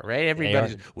everywhere, right?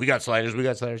 Everybody's, we got sliders.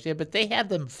 Yeah, but they had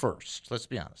them first, let's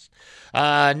be honest.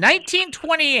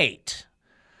 1928.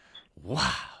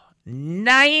 Wow.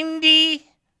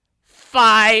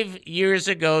 95 years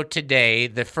ago today,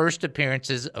 the first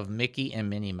appearances of Mickey and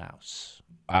Minnie Mouse.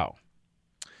 Wow.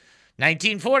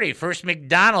 1940, first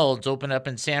McDonald's opened up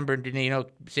in San Bernardino,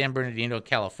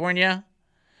 California.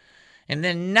 And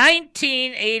then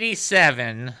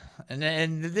 1987,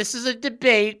 and this is a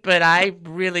debate, but I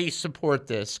really support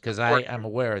this because I'm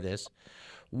aware of this.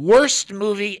 Worst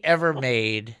movie ever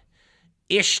made,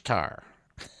 Ishtar.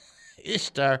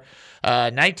 Ishtar,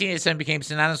 1987 became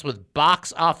synonymous with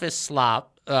box office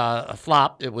flop.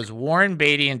 It was Warren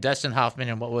Beatty and Dustin Hoffman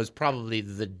in what was probably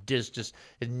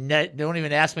don't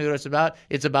even ask me what it's about.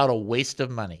 It's about a waste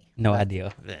of money. No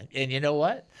idea. And you know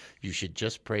what? You should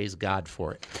just praise God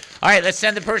for it. All right, let's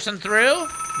send the person through.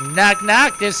 Knock,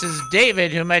 knock. This is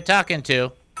David. Who am I talking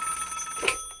to?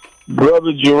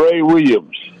 Brother Jeray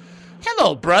Williams.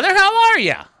 Hello, brother. How are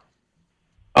you?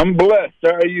 I'm blessed.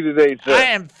 How are you today, sir? I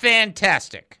am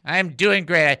fantastic. I am doing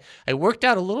great. I worked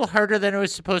out a little harder than I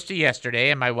was supposed to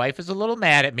yesterday, and my wife is a little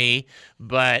mad at me,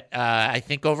 but I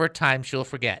think over time she'll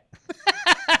forget.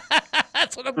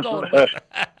 That's what I'm going with.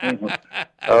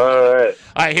 All right.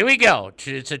 All right, here we go.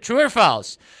 It's a true or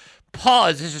false.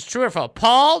 This is true or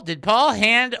false. Did Paul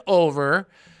hand over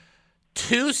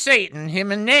to Satan,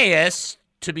 Hymenaeus,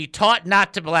 to be taught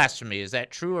not to blaspheme? Is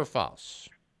that true or false?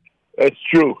 That's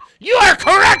true. You are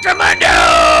correct, Armando!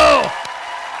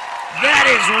 That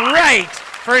is right.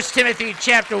 1 Timothy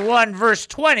chapter 1, verse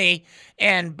 20.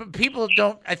 And people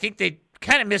I think they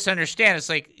kind of misunderstand. It's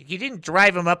like he didn't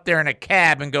drive him up there in a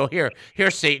cab and go,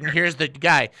 here's Satan, here's the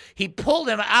guy. He pulled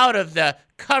him out of the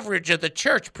coverage of the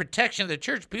church, protection of the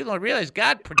church. People don't realize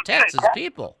God protects his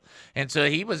people. And so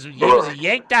he was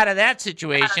yanked out of that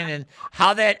situation, and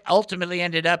how that ultimately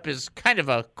ended up is kind of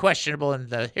a questionable in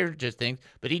the heritage thing.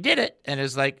 But he did it, and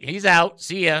it's like, he's out,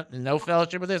 see ya, no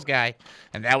fellowship with this guy.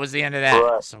 And that was the end of that.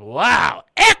 Right. So, wow,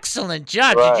 excellent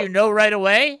job. Right. Did you know right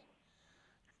away?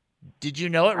 Did you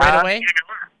know it right away?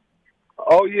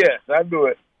 Oh, yes, I do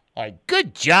it. All right,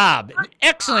 good job. An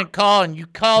excellent call, and you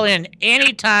call in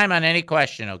anytime on any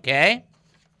question, okay?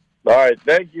 All right,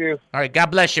 thank you. All right, God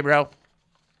bless you, bro.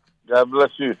 God bless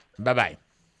you. Bye-bye.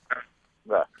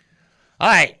 Bye. All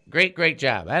right, great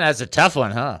job. That's a tough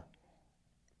one, huh?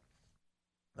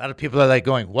 A lot of people are like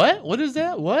going, what? What is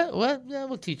that? What? Yeah,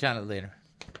 we'll teach on it later.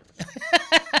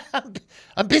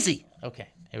 I'm busy. Okay,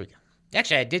 here we go.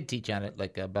 Actually, I did teach on it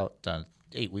like about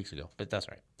 8 weeks ago, but that's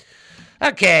all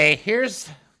right. Okay,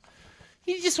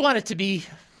 you just want it to be,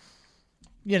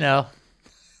 grace.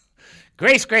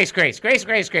 I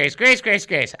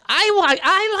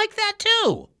like that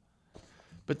too.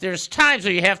 But there's times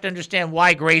where you have to understand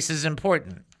why grace is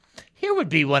important. Here would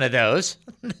be one of those.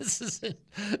 This is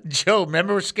Job.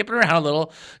 Remember, we're skipping around a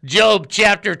little. Job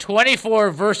chapter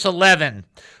 24, verse 11.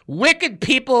 Wicked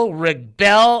people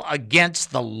rebel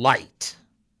against the light.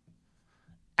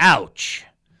 Ouch.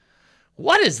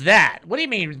 What is that? What do you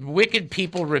mean wicked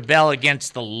people rebel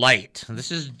against the light?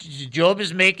 Job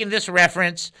is making this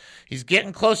reference. He's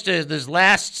getting close to this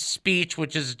last speech,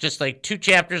 which is just like 2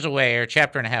 chapters away or a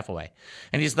chapter and a half away.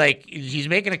 And he's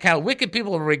making a count. Wicked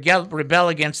people rebel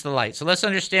against the light. So let's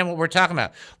understand what we're talking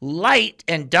about. Light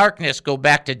and darkness go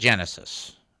back to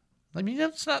Genesis. I mean,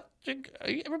 that's not,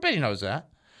 everybody knows that.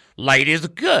 Light is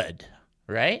good,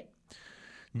 right?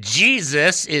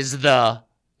 Jesus is the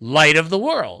light of the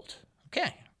world.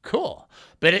 Okay, cool.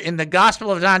 But in the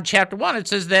Gospel of John chapter 1, it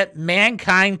says that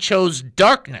mankind chose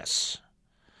darkness.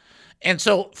 And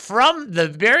so from the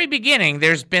very beginning,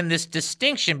 there's been this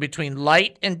distinction between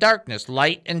light and darkness.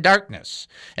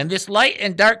 And this light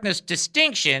and darkness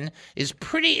distinction is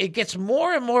it gets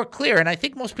more and more clear. And I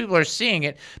think most people are seeing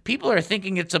it. People are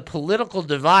thinking it's a political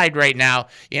divide right now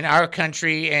in our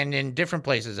country and in different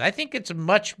places. I think it's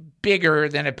much bigger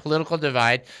than a political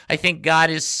divide. I think God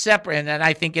is separate. And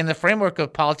I think in the framework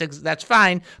of politics, that's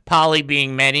fine. Poly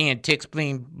being many and ticks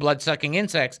being blood-sucking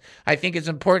insects. I think it's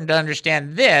important to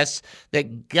understand this,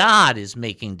 that God is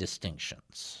making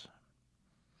distinctions.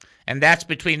 And that's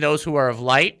between those who are of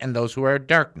light and those who are of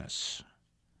darkness.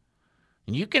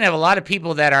 And you can have a lot of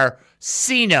people that are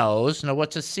CINOs. Now,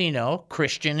 what's a CINO?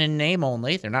 Christian in name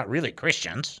only. They're not really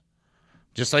Christians.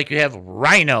 Just like you have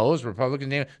rhinos, Republican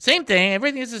name, same thing.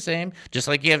 Everything is the same. Just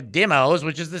like you have demos,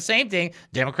 which is the same thing.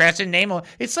 Democrats in name only.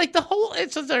 It's like the whole,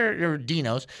 it's or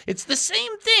dinos. It's the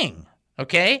same thing.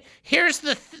 Okay? Here's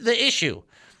the issue.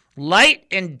 Light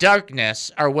and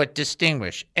darkness are what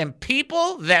distinguish. And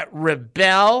people that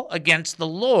rebel against the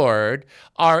Lord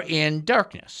are in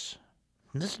darkness.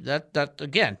 That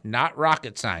again, not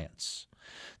rocket science.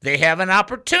 They have an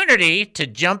opportunity to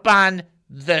jump on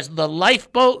the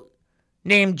lifeboat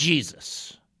named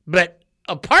Jesus. But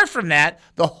apart from that,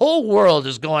 the whole world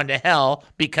is going to hell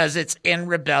because it's in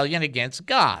rebellion against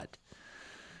God.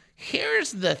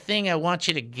 Here's the thing I want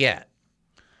you to get.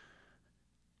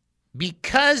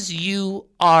 Because you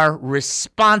are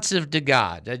responsive to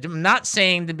God, I'm not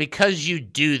saying that because you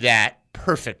do that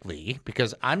perfectly,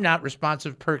 because I'm not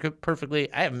responsive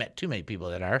perfectly. I haven't met too many people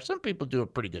that are. Some people do a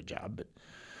pretty good job,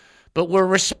 but we're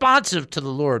responsive to the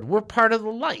Lord. We're part of the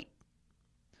light.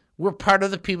 We're part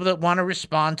of the people that want to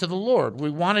respond to the Lord. We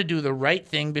want to do the right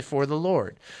thing before the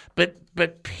Lord.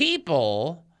 But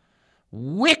people,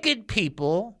 wicked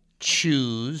people,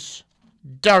 choose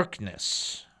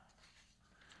darkness.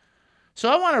 So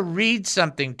I want to read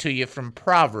something to you from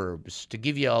Proverbs to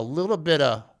give you a little bit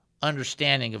of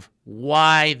understanding of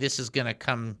why this is going to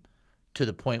come to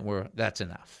the point where that's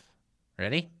enough.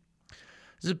 Ready?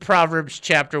 This is Proverbs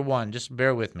chapter 1. Just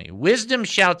bear with me. Wisdom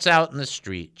shouts out in the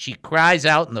street. She cries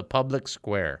out in the public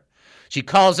square. She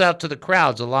calls out to the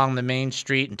crowds along the main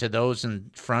street and to those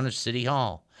in front of City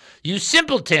Hall. You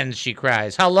simpletons, she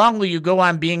cries, how long will you go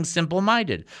on being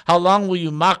simple-minded? How long will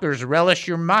you mockers relish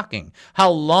your mocking?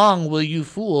 How long will you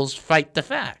fools fight the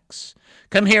facts?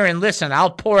 Come here and listen.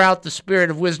 I'll pour out the spirit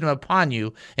of wisdom upon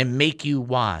you and make you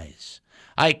wise.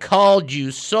 I called you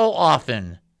so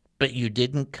often, but you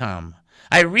didn't come.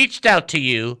 I reached out to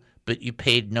you, but you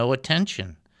paid no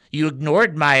attention. You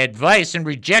ignored my advice and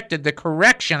rejected the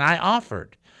correction I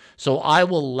offered. So I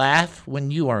will laugh when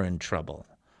you are in trouble.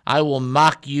 I will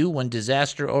mock you when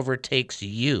disaster overtakes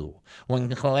you.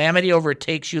 When calamity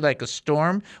overtakes you like a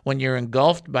storm, when you're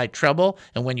engulfed by trouble,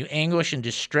 and when you anguish and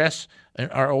distress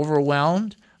and are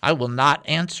overwhelmed, I will not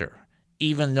answer.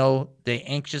 Even though they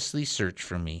anxiously search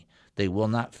for me, they will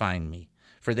not find me.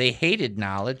 For they hated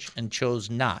knowledge and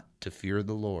chose not to fear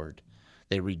the Lord.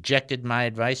 They rejected my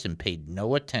advice and paid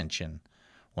no attention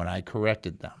when I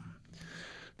corrected them.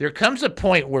 There comes a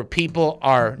point where people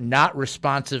are not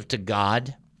responsive to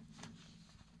God,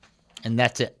 and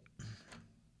that's it.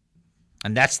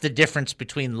 And that's the difference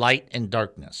between light and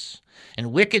darkness.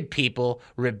 And wicked people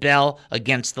rebel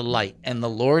against the light. And the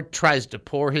Lord tries to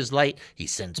pour his light. He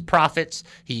sends prophets.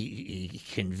 He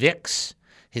convicts.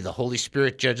 The Holy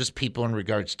Spirit judges people in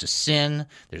regards to sin.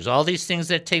 There's all these things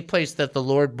that take place that the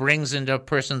Lord brings into a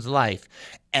person's life.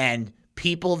 And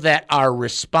people that are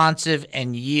responsive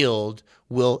and yield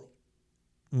will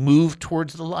move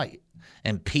towards the light.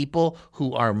 And people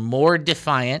who are more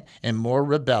defiant and more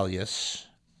rebellious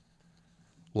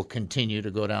will continue to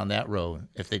go down that road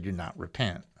if they do not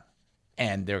repent.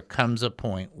 And there comes a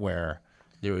point where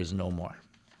there is no more.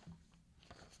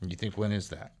 And you think, when is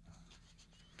that?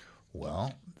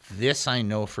 Well, this I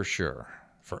know for sure.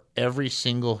 For every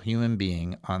single human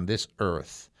being on this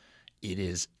earth, it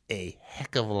is a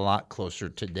heck of a lot closer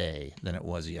today than it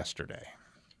was yesterday.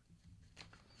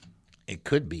 It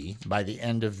could be by the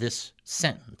end of this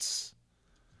sentence.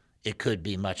 It could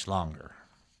be much longer.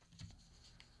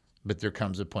 But there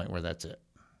comes a point where that's it.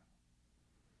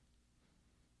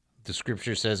 The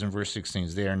scripture says in verse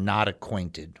 16, they are not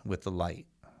acquainted with the light.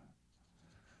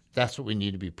 That's what we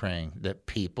need to be praying, that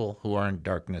people who are in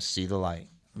darkness see the light.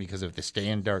 Because if they stay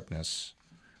in darkness,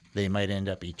 they might end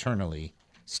up eternally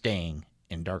staying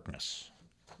in darkness.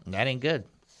 And that ain't good,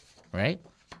 right?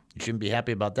 You shouldn't be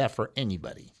happy about that for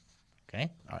anybody. Okay?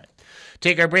 All right.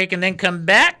 Take our break and then come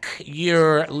back.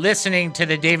 You're listening to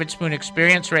the David Spoon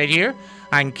Experience right here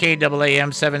on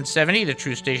KAAM 770, the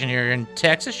true station here in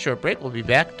Texas. Short break. We'll be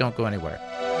back. Don't go anywhere.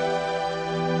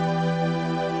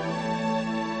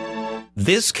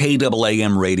 This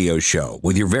KAAM radio show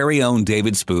with your very own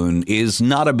David Spoon is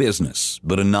not a business,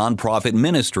 but a nonprofit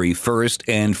ministry first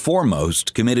and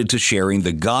foremost committed to sharing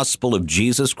the gospel of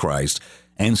Jesus Christ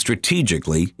and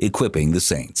strategically equipping the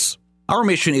saints. Our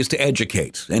mission is to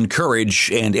educate, encourage,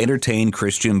 and entertain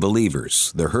Christian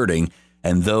believers, the hurting,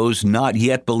 and those not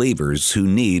yet believers who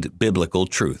need biblical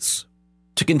truths.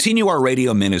 To continue our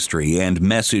radio ministry and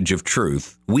message of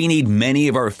truth, we need many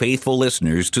of our faithful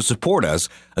listeners to support us,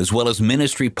 as well as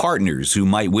ministry partners who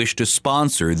might wish to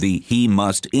sponsor the He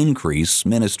Must Increase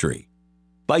ministry.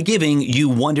 By giving, you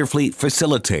wonderfully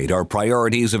facilitate our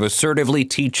priorities of assertively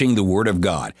teaching the Word of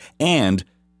God, and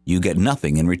you get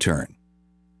nothing in return.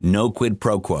 No quid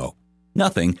pro quo.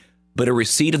 Nothing but a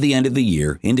receipt at the end of the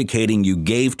year indicating you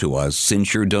gave to us,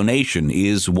 since your donation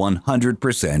is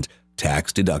 100%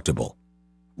 tax deductible.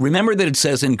 Remember that it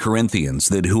says in Corinthians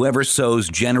that whoever sows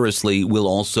generously will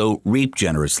also reap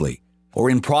generously. Or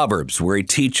in Proverbs, where it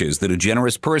teaches that a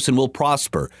generous person will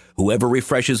prosper. Whoever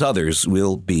refreshes others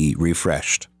will be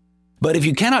refreshed. But if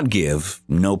you cannot give,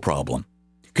 no problem.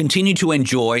 Continue to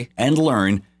enjoy and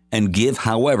learn and give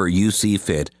however you see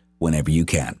fit whenever you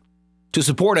can. To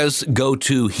support us, go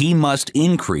to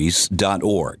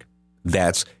hemustincrease.org.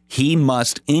 That's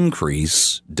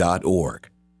hemustincrease.org.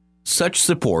 Such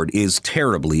support is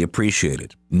terribly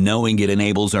appreciated, knowing it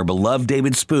enables our beloved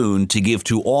David Spoon to give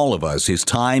to all of us his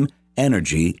time,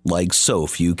 energy like so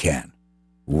few can.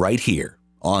 Right here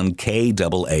on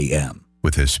KAAM.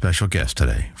 With his special guest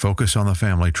today, Focus on the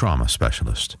Family Trauma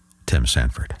Specialist, Tim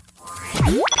Sanford.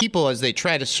 People, as they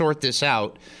try to sort this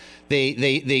out,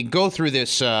 they go through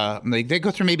this, they go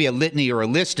through maybe a litany or a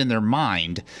list in their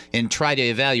mind and try to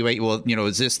evaluate, well,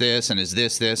 is this, and is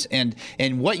this? And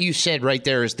what you said right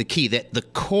there is the key, that the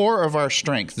core of our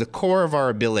strength, the core of our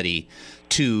ability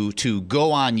to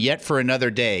go on yet for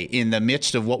another day in the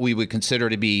midst of what we would consider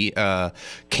to be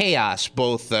chaos,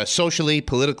 both socially,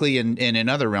 politically, and in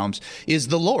other realms, is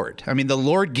the Lord. I mean, the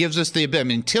Lord gives us the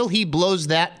ability. Until he blows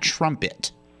that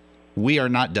trumpet, we are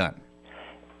not done.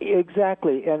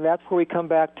 Exactly, and that's where we come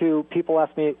back to, people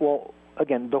ask me, well,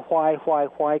 again, the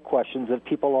why questions that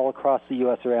people all across the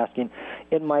U.S. are asking.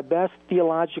 And my best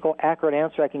theological, accurate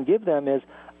answer I can give them is,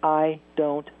 I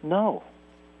don't know.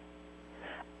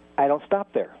 I don't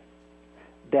stop there.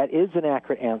 That is an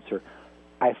accurate answer.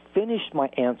 I finished my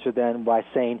answer then by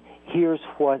saying, here's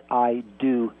what I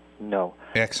do know.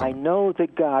 Excellent. I know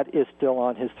that God is still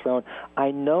on his throne.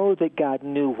 I know that God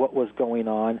knew what was going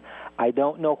on. I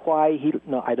don't know why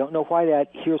I don't know why that.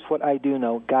 Here's what I do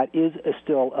know. God is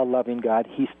still a loving God.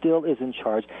 He still is in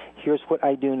charge. Here's what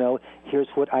I do know. Here's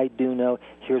what I do know.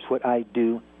 Here's what I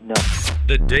do know.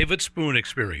 The David Spoon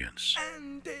Experience.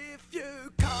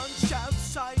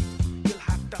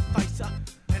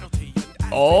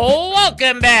 Oh,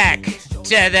 welcome back to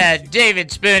the David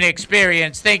Spoon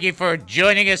Experience. Thank you for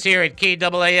joining us here at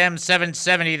KAAM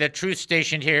 770, the truth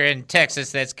station here in Texas.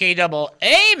 That's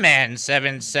KAAM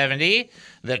 770,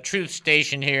 the truth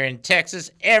station here in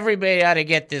Texas. Everybody ought to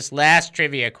get this last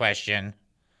trivia question.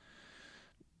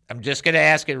 I'm just going to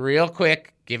ask it real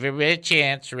quick. Give everybody a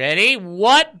chance. Ready?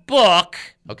 What book?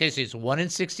 Okay, so it's 1 in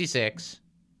 66.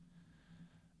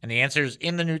 And the answer is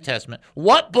in the New Testament.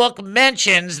 What book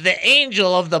mentions the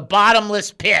angel of the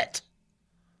bottomless pit?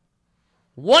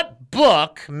 What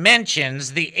book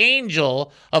mentions the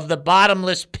angel of the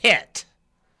bottomless pit?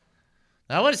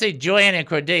 Now, I want to say Joanne and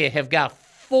Cordelia have got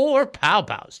 3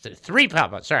 pow-pows today,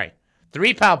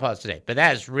 but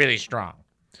that is really strong.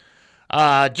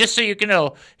 Just so you can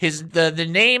know, the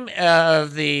name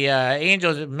of the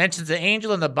angel mentions the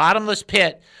angel in the bottomless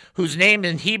pit, whose name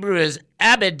in Hebrew is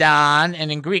Abaddon and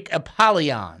in Greek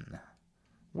Apollyon.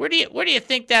 Where do you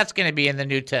think that's going to be in the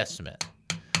New Testament?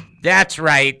 That's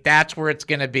right. That's where it's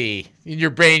going to be. In your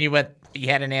brain, you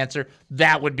had an answer.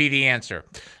 That would be the answer.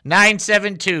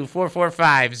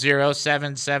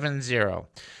 972-445-0770.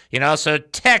 You can also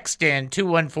text in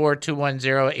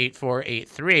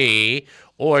 214-210-8483,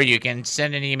 or you can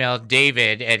send an email,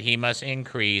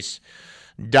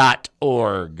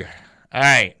 david@hemustincrease.org. All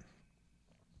right.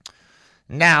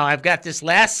 Now, I've got this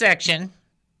last section,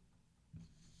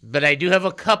 but I do have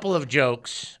a couple of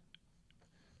jokes,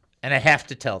 and I have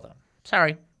to tell them.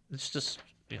 Sorry. It's just,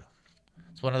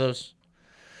 it's one of those.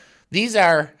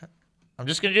 I'm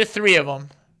just going to do 3 of them.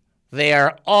 They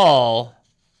are all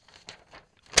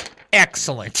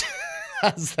excellent.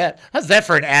 How's that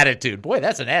for an attitude? Boy,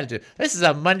 that's an attitude. This is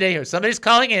a Monday or somebody's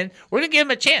calling in. We're going to give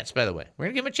them a chance, by the way. We're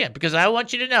going to give them a chance because I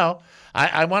want you to know.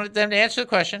 I wanted them to answer the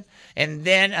question, and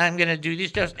then I'm going to do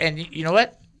these jokes. And you know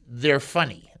what? They're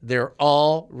funny. They're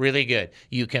all really good.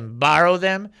 You can borrow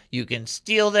them. You can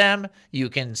steal them. You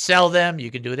can sell them.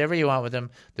 You can do whatever you want with them.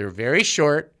 They're very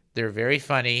short. They're very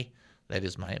funny. That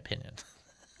is my opinion.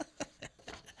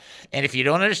 And if you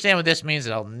don't understand what this means,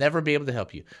 I'll never be able to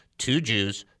help you. 2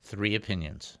 Jews, 3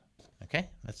 opinions. Okay?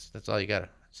 That's all you got to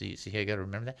see how you got to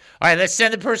remember that? All right, let's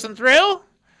send the person through.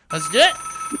 Let's do it.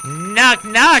 Knock,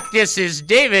 knock. This is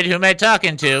David. Who am I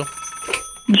talking to?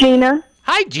 Gina.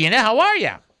 Hi, Gina. How are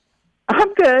you?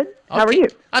 I'm good. How are you?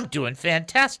 I'm doing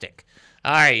fantastic.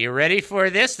 All right, you ready for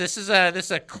this? This is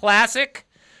a classic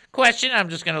question. I'm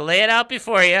just going to lay it out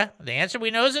before you. The answer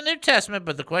we know is in the New Testament,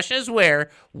 but the question is where.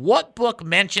 What book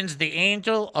mentions the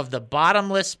angel of the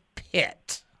bottomless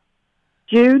pit?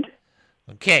 Jude.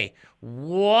 Okay.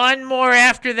 One more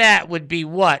after that would be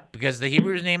what? Because the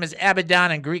Hebrew's name is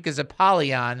Abaddon and Greek is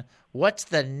Apollyon. What's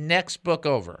the next book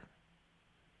over?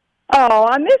 Oh,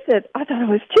 I missed it. I thought it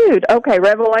was Jude. Okay,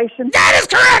 Revelation. That is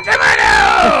correct,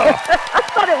 Emmanuel! I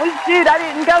thought it was Jude. I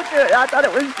didn't go through it. I thought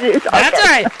it was Jude. Okay. That's all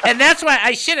right. And that's why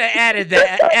I should have added the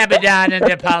Abaddon and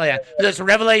the Apollyon. There's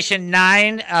Revelation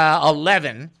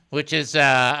 9:11, which is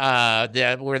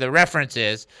where the reference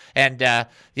is. And,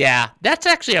 yeah, that's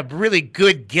actually a really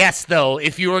good guess, though.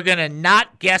 If you were going to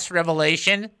not guess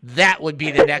Revelation, that would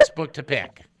be the next book to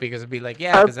pick. Because it'd be like,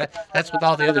 yeah, because that's with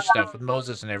all the other stuff, with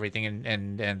Moses and everything,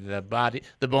 and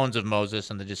the bones of Moses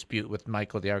and the dispute with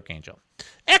Michael the Archangel.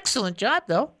 Excellent job,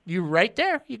 though. You're right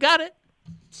there. You got it.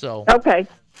 So, okay.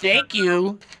 Thank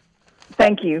you.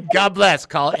 Thank you. God bless.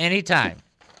 Call anytime.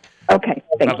 Okay.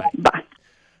 Thank you. Bye.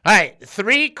 All right.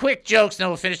 3 quick jokes, then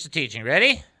we'll finish the teaching.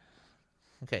 Ready?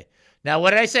 Okay. Now,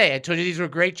 what did I say? I told you these were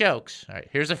great jokes. All right.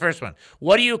 Here's the first one.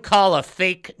 What do you call a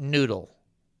fake noodle?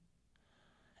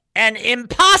 An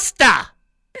imposter.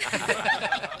 Come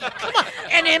on.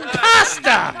 An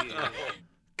imposter.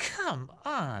 Come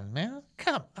on, man.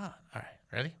 Come on. All right.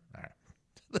 Ready? All right.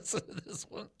 Listen to this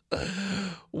one.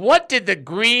 What did the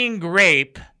green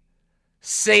grape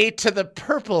say to the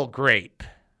purple grape?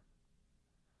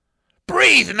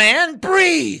 Breathe, man.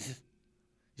 Breathe.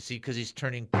 You see, because he's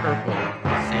turning purple.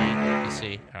 You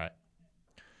see? All right.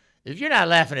 If you're not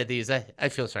laughing at these, I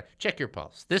feel sorry. Check your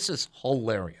pulse. This is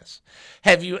hilarious.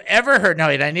 Have you ever heard, no,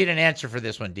 wait, I need an answer for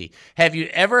this one, D. Have you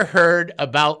ever heard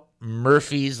about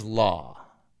Murphy's Law?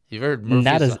 You've heard Murphy's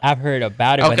Not as Law? I've heard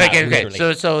about it, but not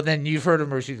literally. So then you've heard of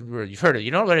Murphy's Law. You've heard it.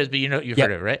 You know what it is, but you've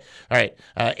heard it, right? All right.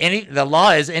 The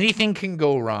law is anything can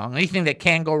go wrong. Anything that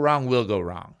can go wrong will go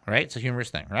wrong, right? It's a humorous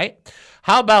thing, right?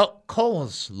 How about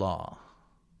Cole's Law?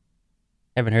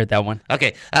 Haven't heard that one.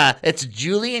 Okay, it's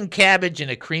julienne cabbage and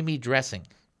a creamy dressing,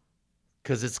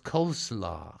 because it's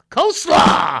coleslaw.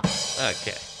 Coleslaw!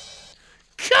 Okay.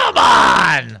 Come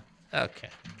on! Okay.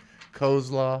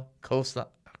 Coleslaw.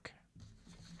 Okay.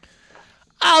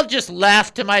 I'll just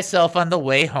laugh to myself on the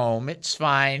way home. It's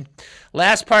fine.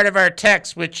 Last part of our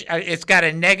text, which it's got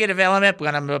a negative element,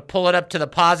 but I'm going to pull it up to the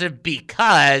positive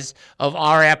because of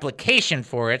our application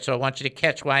for it. So I want you to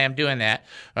catch why I'm doing that.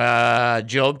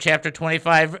 Job chapter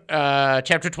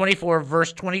 24,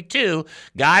 verse 22.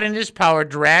 God in his power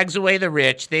drags away the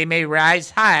rich. They may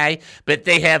rise high, but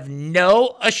they have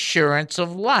no assurance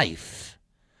of life.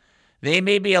 They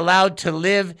may be allowed to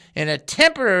live in a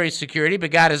temporary security, but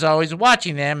God is always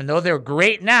watching them. And though they're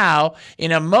great now,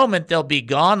 in a moment they'll be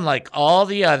gone like all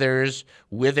the others,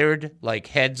 withered like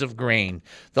heads of grain.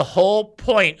 The whole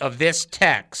point of this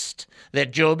text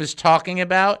that Job is talking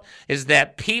about is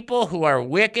that people who are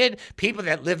wicked, people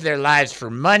that live their lives for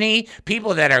money,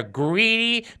 people that are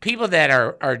greedy, people that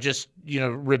are just,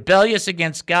 rebellious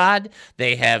against God,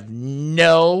 they have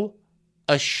no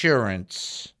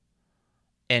assurance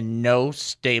and no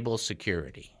stable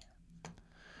security.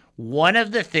 One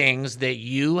of the things that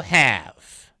you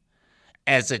have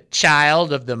as a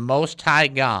child of the Most High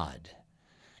God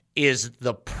is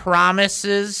the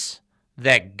promises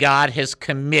that God has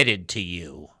committed to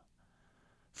you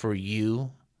for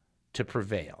you to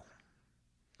prevail,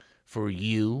 for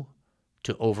you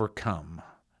to overcome,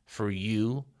 for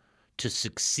you to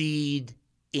succeed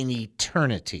in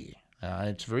eternity.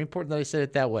 It's very important that I said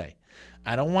it that way.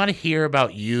 I don't want to hear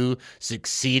about you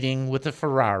succeeding with a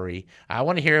Ferrari. I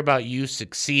want to hear about you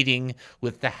succeeding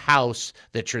with the house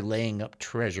that you're laying up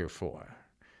treasure for.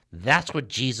 That's what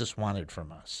Jesus wanted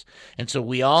from us. And so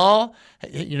we all,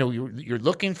 you're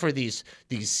looking for these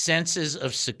senses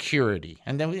of security.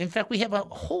 And then, in fact, we have a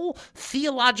whole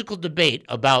theological debate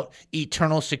about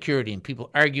eternal security and people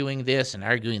arguing this and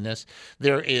arguing this.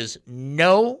 There is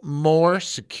no more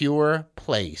secure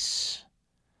place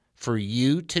for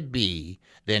you to be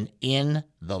than in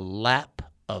the lap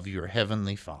of your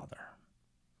heavenly Father.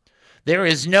 There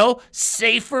is no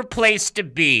safer place to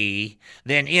be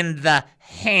than in the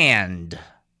hand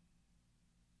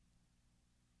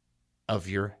of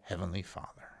your heavenly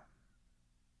Father.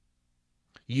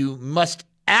 You must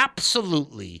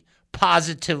absolutely,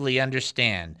 positively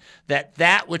understand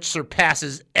that which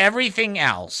surpasses everything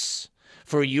else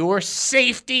for your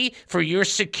safety, for your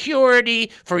security,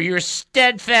 for your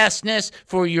steadfastness,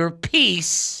 for your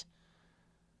peace,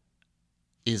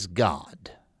 is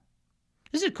God.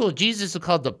 Isn't it cool? Jesus is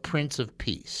called the Prince of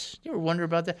Peace. You ever wonder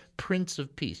about that? Prince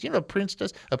of Peace. You know what a prince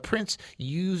does? A prince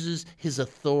uses his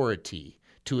authority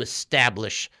to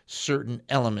establish certain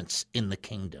elements in the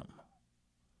kingdom.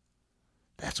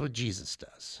 That's what Jesus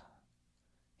does.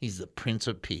 He's the Prince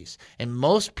of Peace. And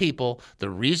most people, the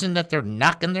reason that they're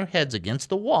knocking their heads against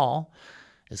the wall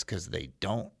is because they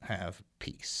don't have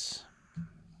peace.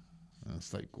 And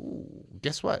it's like, ooh,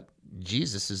 guess what?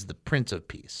 Jesus is the Prince of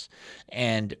Peace.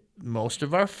 And most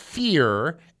of our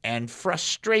fear and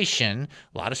frustration,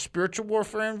 a lot of spiritual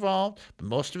warfare involved, but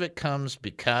most of it comes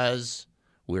because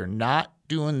we're not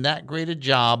doing that great a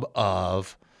job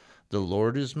of the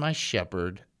Lord is my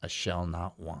shepherd, I shall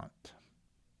not want.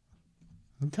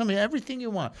 And tell me everything you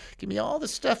want. Give me all the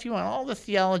stuff you want, all the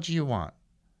theology you want.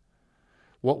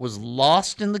 What was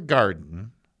lost in the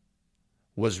garden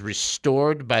was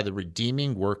restored by the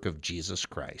redeeming work of Jesus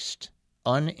Christ.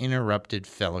 Uninterrupted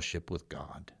fellowship with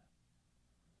God.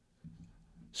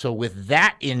 So with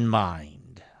that in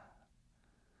mind,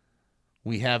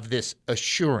 we have this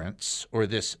assurance or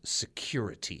this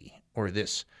security or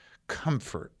this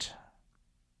comfort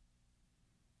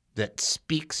that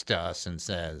speaks to us and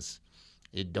says,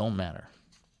 it don't matter.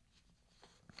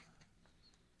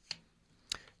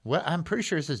 Well, I'm pretty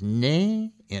sure it says,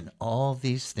 nay, in all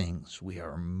these things we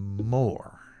are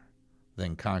more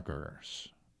than conquerors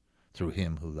through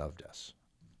him who loved us.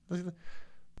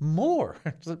 More.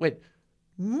 It's like, wait,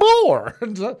 more?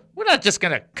 We're not just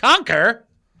going to conquer.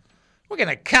 We're going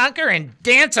to conquer and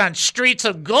dance on streets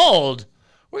of gold.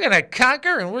 We're going to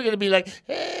conquer and we're going to be like,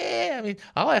 hey, I mean,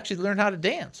 I'll actually learn how to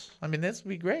dance. I mean, this would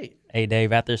be great. Hey,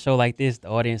 Dave, after a show like this, the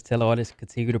audience, tell the audience,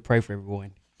 continue to pray for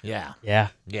everyone. Yeah. Yeah.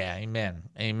 Yeah. Amen.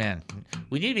 Amen.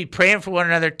 We need to be praying for one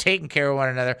another, taking care of one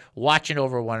another, watching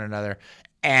over one another,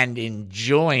 and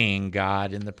enjoying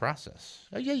God in the process.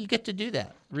 Oh, yeah, you get to do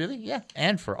that. Really? Yeah.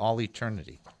 And for all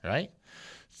eternity, right?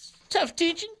 It's tough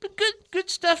teaching, but good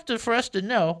stuff for us to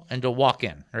know and to walk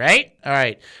in, right? All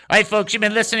right. All right, folks, you've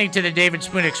been listening to the David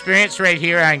Spoon Experience right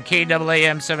here on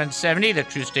KAAM 770, the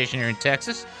true station here in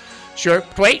Texas. Short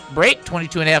break,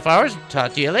 22 and a half hours.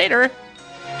 Talk to you later.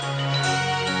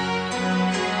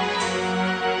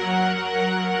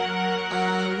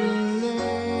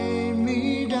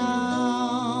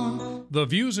 The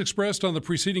views expressed on the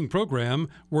preceding program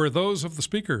were those of the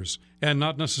speakers and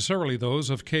not necessarily those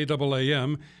of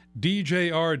KAAM,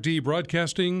 DJRD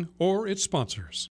Broadcasting, or its sponsors.